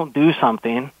either don't do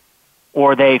something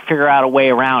or they figure out a way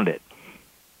around it.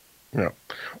 Yeah.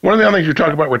 One of the other things you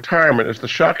talk about retirement is the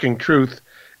shocking truth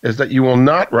is that you will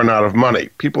not run out of money.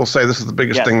 People say this is the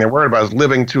biggest thing they're worried about is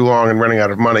living too long and running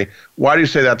out of money. Why do you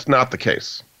say that's not the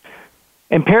case?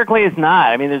 Empirically, it's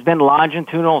not. I mean, there's been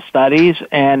longitudinal studies,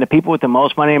 and the people with the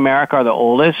most money in America are the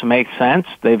oldest. It makes sense.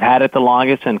 They've had it the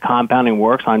longest, and compounding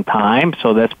works on time,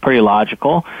 so that's pretty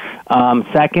logical.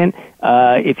 Second,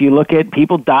 if you look at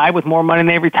people die with more money than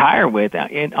they retire with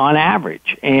on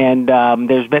average. And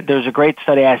there's a great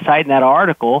study I cite in that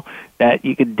article that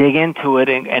you could dig into it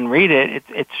and read it.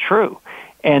 It's true.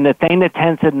 And the thing that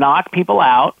tends to knock people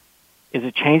out is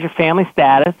a change of family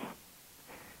status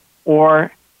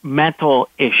or mental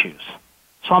issues.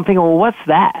 So I'm thinking, well, what's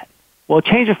that? Well,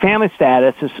 change of family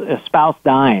status is a spouse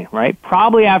dying, right?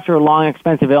 Probably after a long,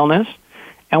 expensive illness.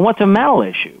 And what's a mental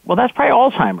issue? Well, that's probably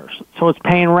Alzheimer's. So it's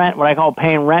paying rent, what I call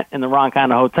paying rent in the wrong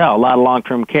kind of hotel, a lot of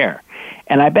long-term care.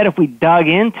 And I bet if we dug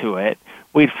into it,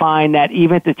 we'd find that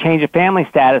even if the change of family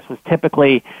status was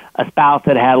typically a spouse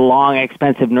that had long,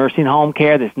 expensive nursing home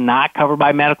care that's not covered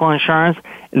by medical insurance,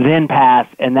 then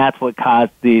passed, and that's what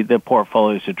caused the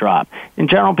portfolios to drop. In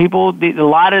general, people, a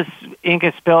lot of ink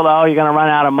is spilled, oh, you're going to run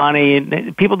out of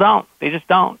money. People don't. They just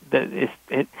don't.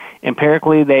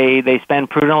 Empirically, they spend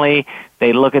prudently.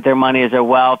 They look at their money as their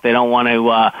wealth. They don't want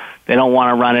to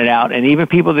run it out. And even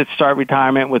people that start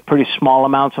retirement with pretty small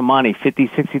amounts of money,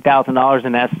 $50,000, $60,000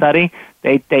 in that study,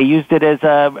 they used it as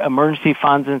emergency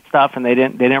funds and stuff, and they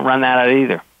didn't run that out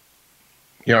either.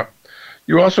 Yeah.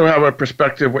 You also have a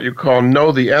perspective, what you call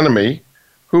know the enemy.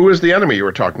 Who is the enemy you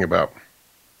were talking about?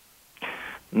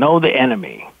 Know the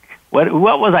enemy. What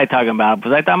was I talking about?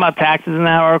 Was I talking about taxes in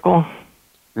that article?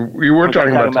 You were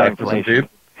talking about taxes, indeed.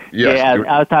 Yes, yeah,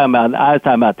 I was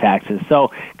talking about taxes.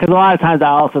 So, because a lot of times I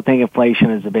also think inflation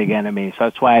is a big enemy. So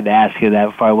that's why I had to ask you that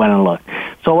before I went and looked.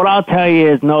 So what I'll tell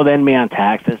you is know the enemy on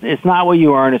taxes. It's not what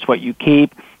you earn; it's what you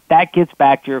keep. That gets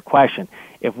back to your question.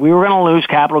 If we were going to lose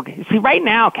capital, see, right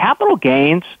now, capital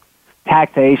gains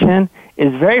taxation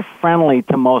is very friendly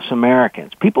to most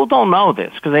Americans. People don't know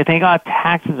this because they think, oh,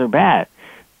 taxes are bad.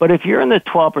 But if you're in the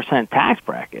 12% tax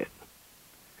bracket,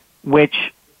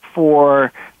 which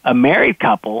for a married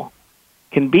couple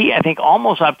can be, I think,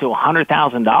 almost up to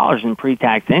 $100,000 in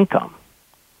pre-tax income,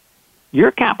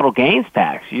 your capital gains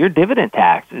tax, your dividend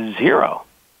tax is zero.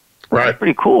 Right. That's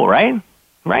pretty cool, right?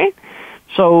 Right?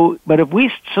 So, but if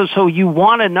so you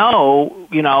want to know,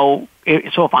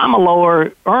 so if I'm a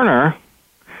lower earner,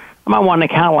 I might want an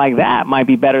account like that. Might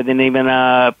be better than even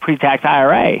a pre-tax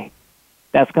IRA.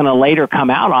 That's going to later come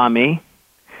out on me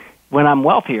when I'm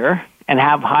wealthier and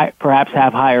perhaps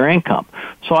have higher income.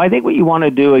 So I think what you want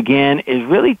to do again is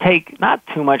really take not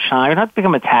too much time. You don't have to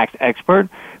become a tax expert,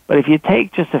 but if you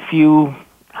take just a few,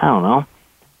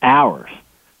 hours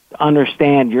to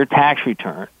understand your tax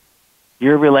return,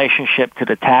 your relationship to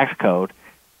the tax code,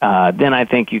 then I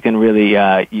think you can really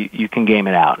you can game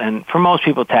it out. And for most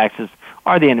people, taxes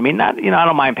are the enemy. Not I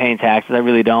don't mind paying taxes. I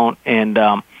really don't, and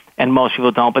most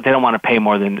people don't. But they don't want to pay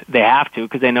more than they have to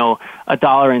because they know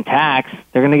 $1 in tax,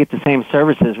 they're going to get the same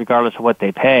services regardless of what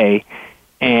they pay.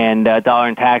 And $1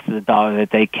 in tax is $1 that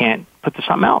they can't put to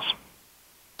something else.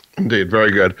 Indeed,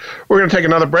 very good. We're going to take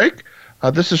another break.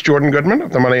 This is Jordan Goodman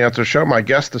of the Money Answer Show. My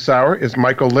guest this hour is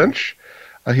Michael Lynch.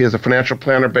 He is a financial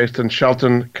planner based in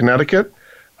Shelton, Connecticut.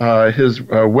 His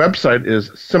website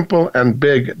is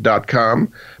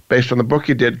simpleandbig.com, based on the book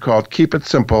he did called Keep It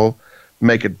Simple,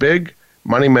 Make It Big,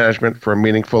 Money Management for a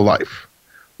Meaningful Life.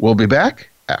 We'll be back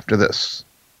after this.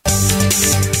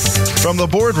 From the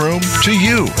boardroom to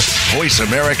you, Voice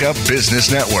America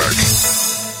Business Network.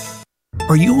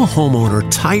 Are you a homeowner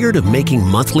tired of making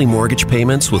monthly mortgage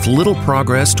payments with little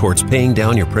progress towards paying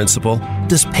down your principal?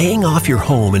 Does paying off your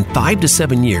home in 5 to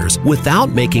 7 years without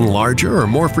making larger or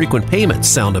more frequent payments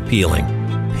sound appealing?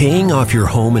 Paying off your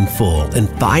home in full in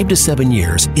 5 to 7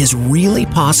 years is really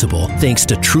possible thanks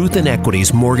to Truth in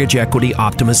Equity's Mortgage Equity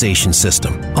Optimization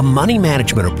System, a money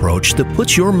management approach that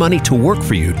puts your money to work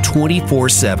for you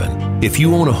 24/7. If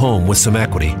you own a home with some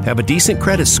equity, have a decent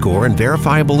credit score, and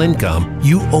verifiable income,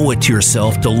 you owe it to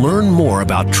yourself to learn more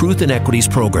about Truth in Equity's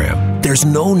program. There's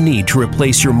no need to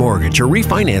replace your mortgage or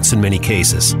refinance in many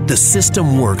cases. The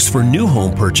system works for new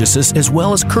home purchases as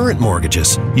well as current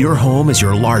mortgages. Your home is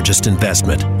your largest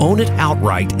investment. Own it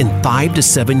outright in 5 to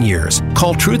 7 years.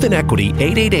 Call Truth in Equity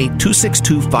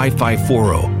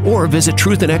 888-262-5540 or visit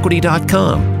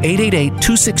truthinequity.com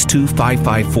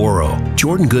 888-262-5540.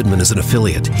 Jordan Goodman is an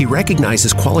affiliate. He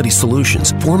recognizes quality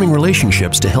solutions, forming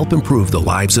relationships to help improve the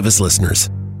lives of his listeners.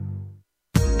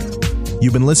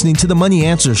 You've been listening to the Money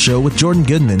Answer Show with Jordan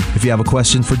Goodman. If you have a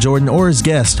question for Jordan or his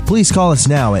guest, please call us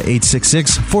now at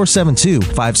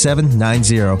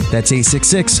 866-472-5790. That's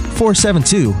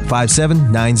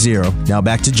 866-472-5790. Now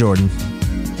back to Jordan.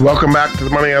 Welcome back to the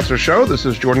Money Answer Show. This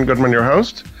is Jordan Goodman, your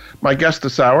host. My guest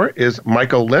this hour is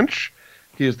Michael Lynch.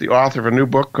 He is the author of a new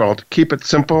book called Keep It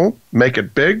Simple, Make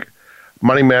It Big,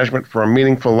 Money Management for a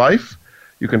Meaningful Life.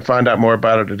 You can find out more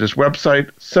about it at his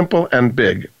website,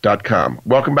 simpleandbig.com.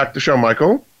 Welcome back to the show,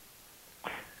 Michael.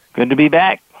 Good to be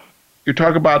back. You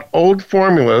talk about old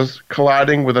formulas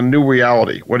colliding with a new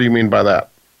reality. What do you mean by that?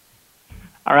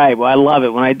 All right. Well, I love it.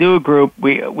 When I do a group,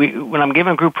 when I'm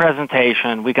giving a group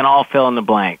presentation, we can all fill in the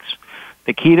blanks.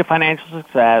 The key to financial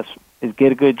success is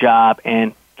get a good job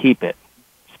and keep it.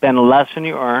 Spend less than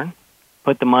you earn,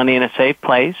 put the money in a safe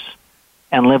place,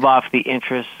 and live off the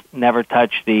interest, never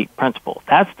touch the principal.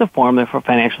 That's the formula for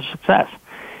financial success.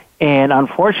 And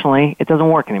unfortunately, it doesn't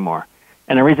work anymore.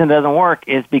 And the reason it doesn't work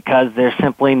is because there's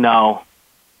simply no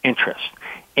interest.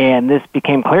 And this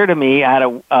became clear to me. I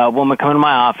had a woman come into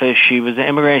my office. She was an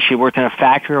immigrant. She worked in a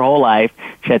factory her whole life.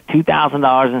 She had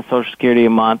 $2,000 in Social Security a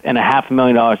month and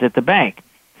 $500,000 at the bank.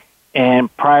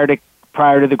 And prior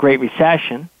to the Great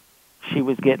Recession, she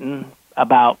was getting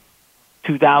about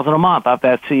 $2,000 a month off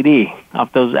that CD,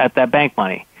 off that bank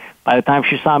money. By the time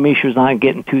she saw me, she was not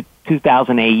getting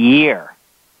 $2,000 a year.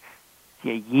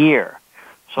 A year.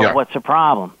 So what's the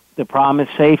problem? The problem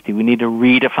is safety. We need to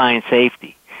redefine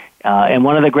safety. And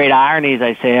one of the great ironies,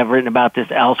 I say, I've written about this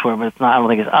elsewhere, but it's not, I don't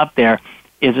think it's up there,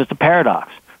 is it's a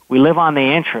paradox. We live on the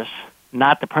interest,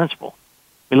 not the principal.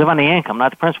 We live on the income,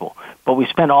 not the principal. But we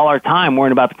spend all our time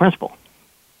worrying about the principal.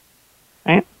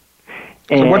 Right?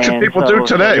 So what should people do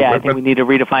today? I think we need to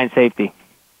redefine safety.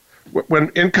 When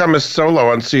income is so low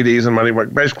on CDs and money,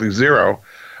 basically zero,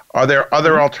 are there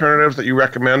other alternatives that you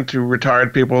recommend to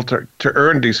retired people to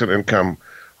earn decent income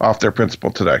off their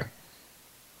principal today?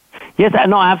 Yes,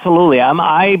 no, absolutely.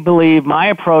 I believe my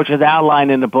approach, as outlined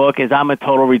in the book, is I'm a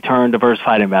total return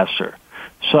diversified investor.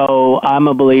 So I'm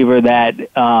a believer that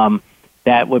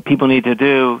that what people need to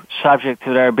do, subject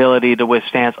to their ability to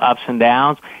withstand ups and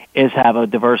downs, is have a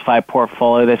diversified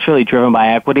portfolio that's really driven by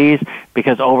equities,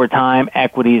 because over time,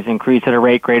 equities increase at a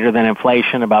rate greater than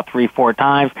inflation, about 3-4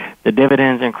 times. The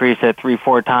dividends increase at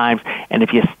 3-4 times. And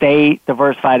if you stay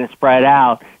diversified and spread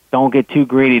out, don't get too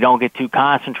greedy, don't get too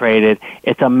concentrated,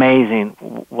 it's amazing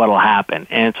what will happen.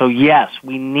 And so, yes,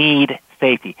 we need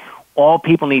safety. All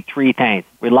people need three things: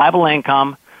 reliable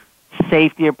income,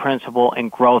 safety of principal,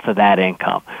 and growth of that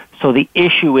income. So the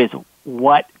issue is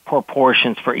what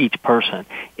proportions for each person.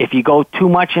 If you go too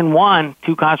much in one,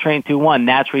 too concentrated into one,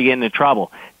 that's where you get into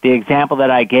trouble. The example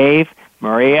that I gave,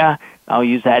 Maria, I'll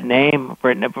use that name,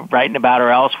 writing about her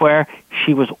elsewhere,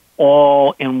 she was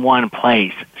all in one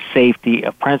place, safety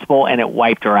of principal, and it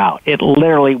wiped her out. It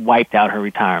literally wiped out her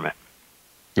retirement.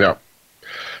 Yeah.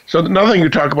 So another thing you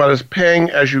talk about is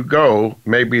paying as you go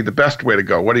may be the best way to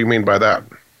go. What do you mean by that?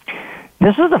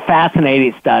 This was a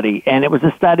fascinating study, and it was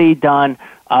a study done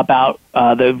about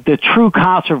the true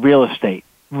cost of real estate,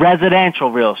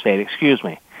 residential real estate,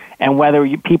 and whether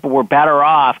people were better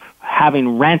off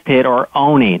having rented or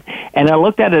owning. And it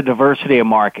looked at a diversity of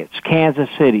markets: Kansas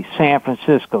City, San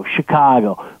Francisco,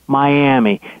 Chicago,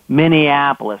 Miami,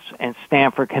 Minneapolis, and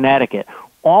Stamford, Connecticut.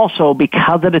 Also,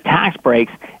 because of the tax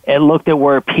breaks, it looked at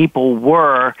where people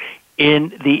were in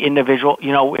the individual,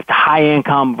 with high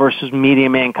income versus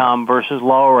medium income versus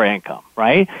lower income,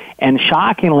 right? And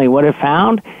shockingly, what it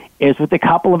found is, with a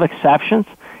couple of exceptions,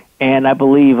 and I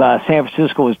believe San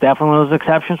Francisco was definitely one of those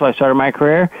exceptions when I started my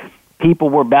career, people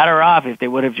were better off if they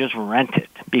would have just rented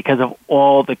because of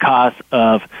all the costs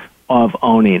of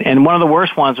owning. And one of the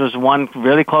worst ones was one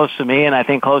really close to me, and I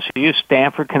think close to you,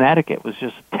 Stamford, Connecticut. It was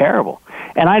just terrible.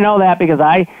 And I know that because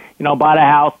I, bought a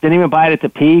house, didn't even buy it at the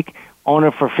peak, owned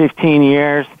it for 15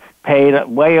 years, paid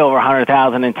way over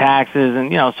 $100,000 in taxes,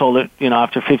 and sold it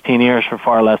after 15 years for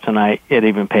far less than I had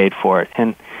even paid for it.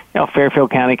 And Fairfield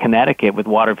County, Connecticut, with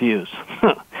water views.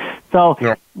 So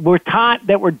we're taught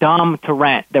that we're dumb to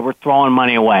rent, that we're throwing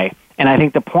money away. And I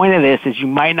think the point of this is you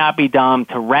might not be dumb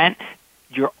to rent.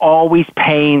 You're always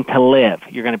paying to live.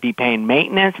 You're going to be paying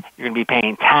maintenance. You're going to be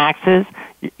paying taxes.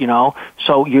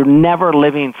 So you're never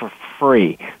living for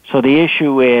free. So the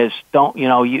issue is,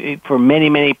 for many,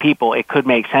 many people, it could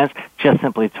make sense just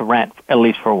simply to rent, at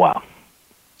least for a while.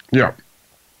 Yeah.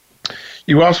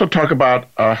 You also talk about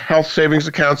health savings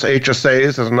accounts,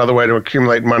 HSAs, as another way to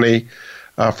accumulate money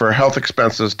for health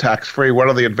expenses tax-free. What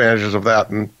are the advantages of that?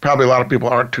 And probably a lot of people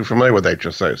aren't too familiar with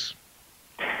HSAs.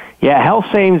 Yeah, health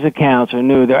savings accounts are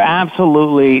new. They're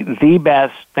absolutely the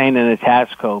best thing in the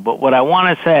tax code. But what I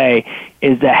want to say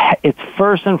is that it's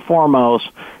first and foremost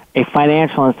a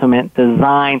financial instrument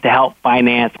designed to help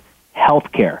finance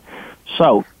health care.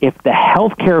 So if the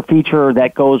health care feature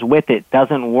that goes with it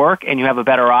doesn't work and you have a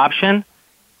better option,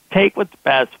 take what's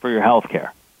best for your health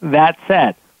care. That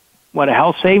said, what a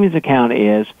health savings account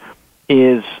is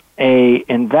a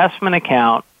investment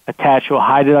account attached to a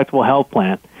high deductible health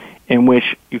plan in which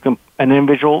an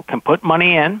individual can put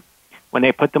money in. When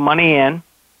they put the money in,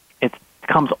 it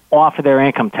comes off of their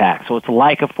income tax. So it's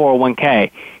like a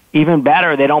 401k. Even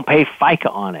better, they don't pay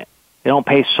FICA on it. They don't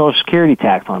pay Social Security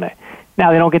tax on it.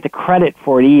 Now, they don't get the credit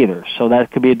for it either, so that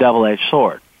could be a double-edged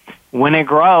sword. When it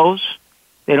grows,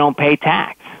 they don't pay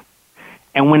tax.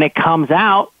 And when it comes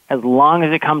out, as long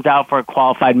as it comes out for a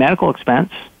qualified medical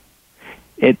expense,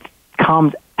 it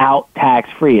comes out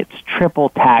tax-free. It's triple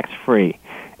tax-free.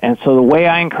 And so the way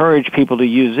I encourage people to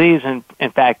use these, and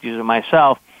in fact use it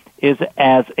myself, is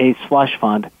as a slush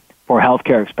fund for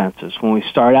healthcare expenses. When we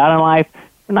start out in life,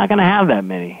 we're not going to have that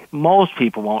many. Most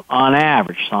people won't, on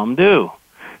average. Some do.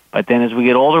 But then as we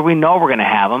get older, we know we're going to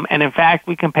have them. And in fact,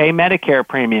 we can pay Medicare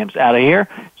premiums out of here,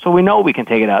 so we know we can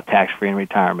take it out tax-free in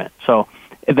retirement. So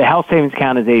the health savings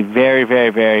account is a very, very,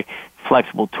 very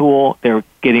flexible tool. They're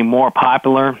getting more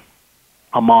popular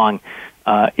among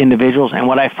individuals. And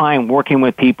what I find working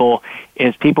with people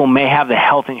is people may have the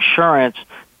health insurance,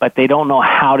 but they don't know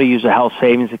how to use a health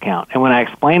savings account. And when I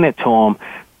explain it to them,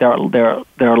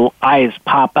 their eyes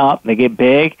pop up, they get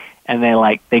big, and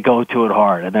they go to it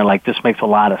hard, and they're like, this makes a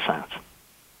lot of sense.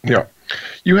 Yeah.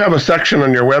 You have a section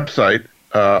on your website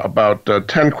about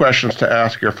 10 questions to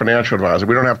ask your financial advisor.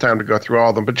 We don't have time to go through all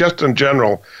of them, but just in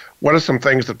general, what are some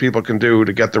things that people can do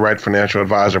to get the right financial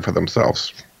advisor for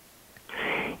themselves?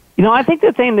 I think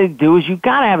the thing to do is you've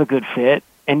got to have a good fit,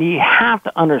 and you have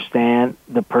to understand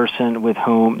the person with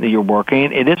whom you're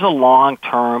working. It is a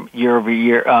long-term,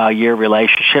 year-over-year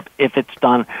relationship if it's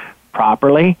done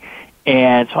properly.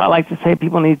 And so I like to say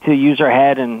people need to use their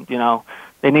head, and,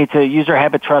 they need to use their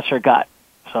head but trust their gut.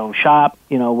 So shop,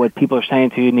 what people are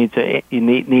saying to you needs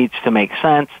to make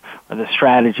sense. Or the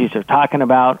strategies they're talking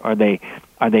about, are they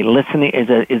listening? Is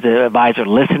the advisor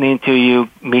listening to you,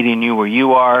 meeting you where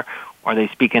you are? Or are they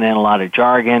speaking in a lot of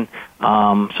jargon?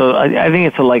 So I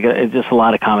think it's just a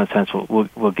lot of common sense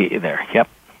will get you there. Yep.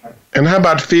 And how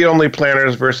about fee-only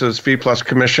planners versus fee plus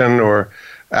commission or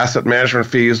asset management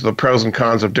fees, the pros and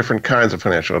cons of different kinds of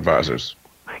financial advisors?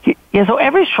 Yeah, so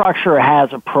every structure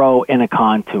has a pro and a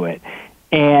con to it.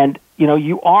 And,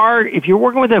 if you're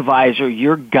working with an advisor,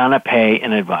 you're going to pay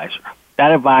an advisor.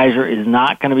 That advisor is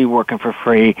not going to be working for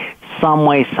free. Some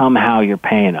way, somehow, you're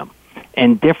paying them.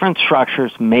 And different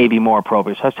structures may be more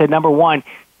appropriate. So I said, number one,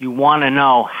 you want to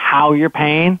know how you're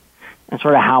paying and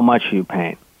sort of how much you're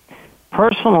paying.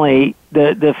 Personally,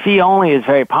 the fee only is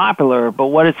very popular, but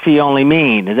what does fee only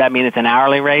mean? Does that mean it's an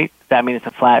hourly rate? Does that mean it's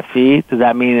a flat fee? Does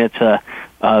that mean it's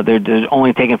they're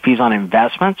only taking fees on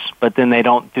investments, but then they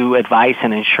don't do advice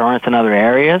and insurance in other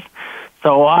areas?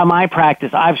 So my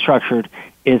practice I've structured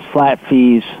is flat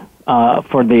fees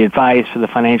for the advice, for the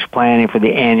financial planning, for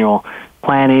the annual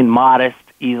planning, modest,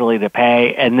 easily to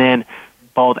pay, and then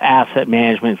both asset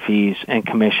management fees and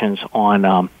commissions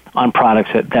on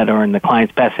products that are in the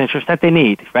client's best interest that they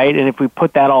need, right? And if we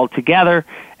put that all together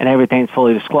and everything's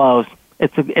fully disclosed,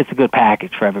 it's a good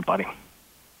package for everybody.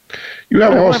 You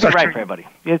have a whole section. Right for everybody.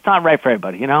 It's not right for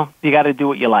everybody. You got to do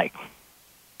what you like.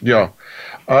 Yeah,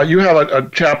 you have a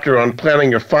chapter on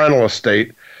planning your final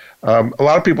estate. A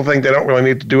lot of people think they don't really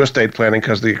need to do estate planning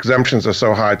because the exemptions are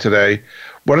so high today.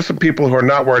 What are some people who are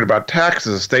not worried about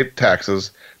taxes, estate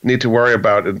taxes, need to worry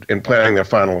about in planning their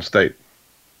final estate?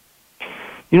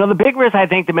 The big risk, I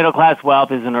think, to middle-class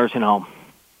wealth is a nursing home,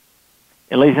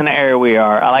 at least in the area we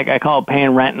are. I call it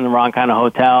paying rent in the wrong kind of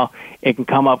hotel. It can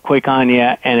come up quick on you,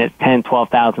 and it's $10,000,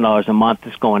 $12,000 a month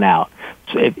that's going out.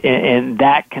 So and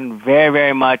that can very,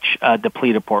 very much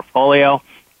deplete a portfolio.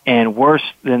 And worse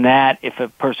than that, if a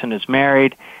person is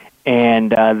married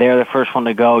and they're the first one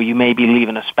to go, you may be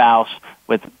leaving a spouse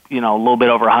with, a little bit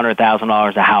over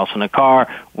 $100,000, a house and a car,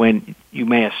 when you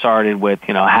may have started with,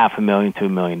 $500,000 to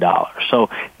 $1 million. So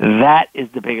that is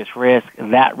the biggest risk.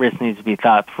 That risk needs to be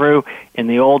thought through. In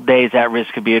the old days, that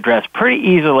risk could be addressed pretty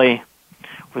easily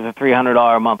with a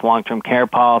 $300 a month long-term care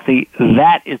policy.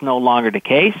 That is no longer the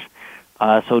case.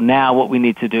 So now what we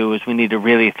need to do is we need to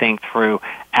really think through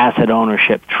asset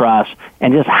ownership, trust,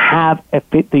 and just have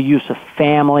the use of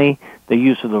family, the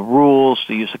use of the rules,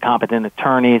 the use of competent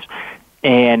attorneys.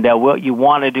 And what you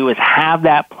want to do is have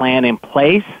that plan in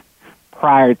place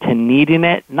prior to needing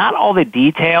it. Not all the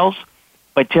details,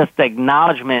 but just the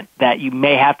acknowledgement that you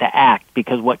may have to act,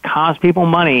 because what costs people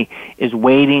money is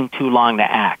waiting too long to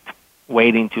act.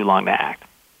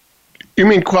 You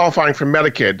mean qualifying for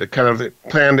Medicaid, the kind of the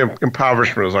planned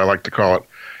impoverishment, as I like to call it.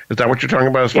 Is that what you're talking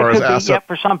about as far as asset? Yeah,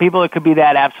 for some people it could be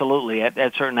that, absolutely,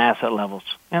 at certain asset levels.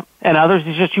 Yep. And others,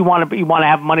 it's just you want to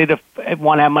have money to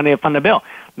fund the bill.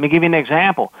 Let me give you an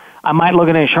example. I might look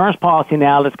at an insurance policy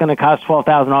now that's going to cost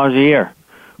 $12,000 a year.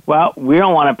 Well, we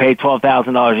don't want to pay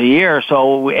 $12,000 a year,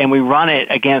 and we run it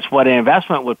against what an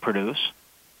investment would produce,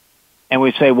 and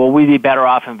we say, well, we'd be better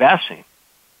off investing.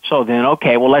 So then,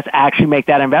 okay, well, let's actually make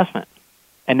that investment.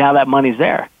 And now that money's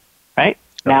there, right?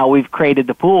 Now we've created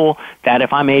the pool that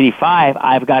if I'm 85,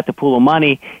 I've got the pool of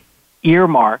money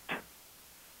earmarked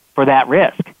for that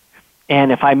risk.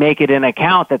 And if I make it an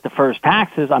account that defers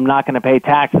taxes, I'm not going to pay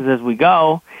taxes as we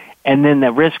go. And then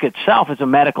the risk itself is a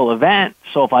medical event.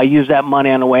 So if I use that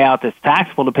money on the way out that's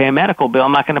taxable to pay a medical bill,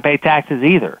 I'm not going to pay taxes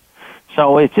either.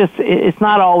 So it's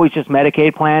not always just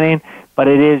Medicaid planning, but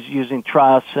it is using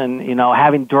trusts and,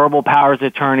 having durable powers of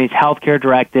attorneys, healthcare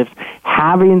directives,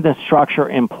 having the structure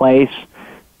in place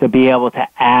to be able to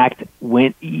act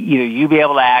when either you be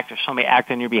able to act or somebody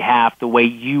act on your behalf the way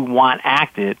you want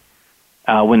acted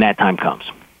when that time comes.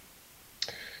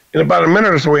 In about a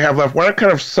minute or so we have left, why don't I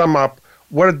kind of sum up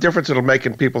what a difference it'll make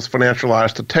in people's financial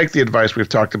lives to take the advice we've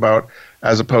talked about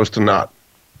as opposed to not?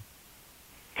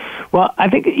 Well, I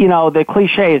think, the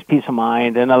cliche is peace of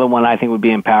mind. Another one I think would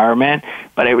be empowerment.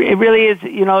 But it really is,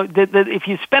 if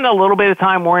you spend a little bit of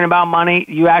time worrying about money,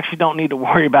 you actually don't need to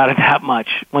worry about it that much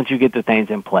once you get the things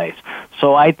in place.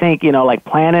 So I think, like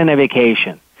planning a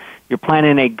vacation. You're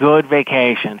planning a good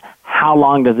vacation. How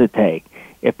long does it take?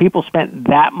 If people spent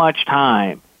that much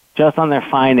time just on their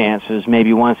finances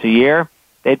maybe once a year,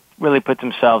 they'd really put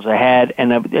themselves ahead.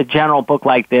 And a general book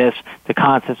like this, the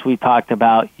concepts we talked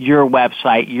about, your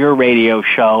website, your radio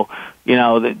show,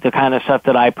 the kind of stuff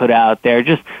that I put out there,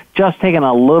 just taking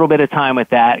a little bit of time with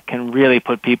that can really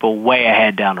put people way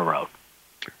ahead down the road.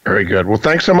 Very good. Well,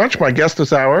 thanks so much. My guest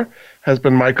this hour has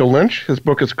been Michael Lynch. His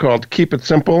book is called Keep It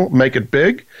Simple, Make It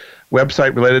Big.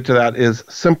 Website related to that is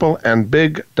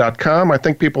simpleandbig.com. I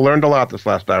think people learned a lot this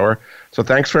last hour. So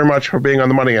thanks very much for being on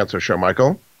the Money Answer Show,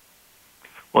 Michael.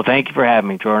 Well, thank you for having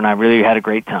me, Jordan. I really had a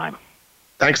great time.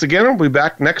 Thanks again. We'll be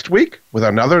back next week with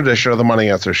another edition of the Money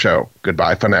Answer Show.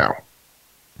 Goodbye for now.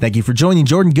 Thank you for joining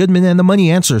Jordan Goodman and the Money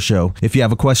Answer Show. If you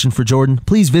have a question for Jordan,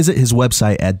 please visit his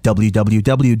website at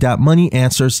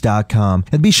www.moneyanswers.com.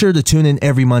 And be sure to tune in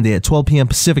every Monday at 12 p.m.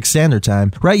 Pacific Standard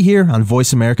Time, right here on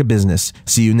Voice America Business.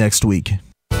 See you next week.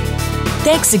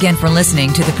 Thanks again for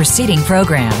listening to the preceding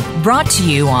program, brought to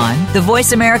you on the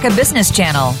Voice America Business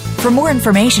Channel. For more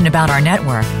information about our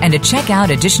network and to check out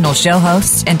additional show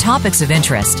hosts and topics of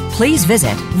interest, please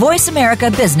visit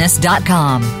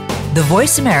voiceamericabusiness.com. The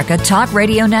Voice America Talk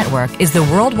Radio Network is the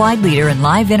worldwide leader in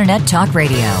live Internet talk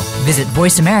radio. Visit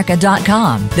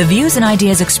voiceamerica.com. The views and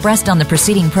ideas expressed on the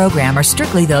preceding program are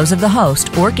strictly those of the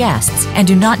host or guests and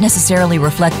do not necessarily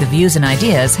reflect the views and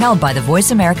ideas held by the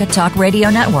Voice America Talk Radio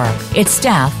Network, its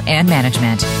staff, and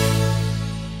management.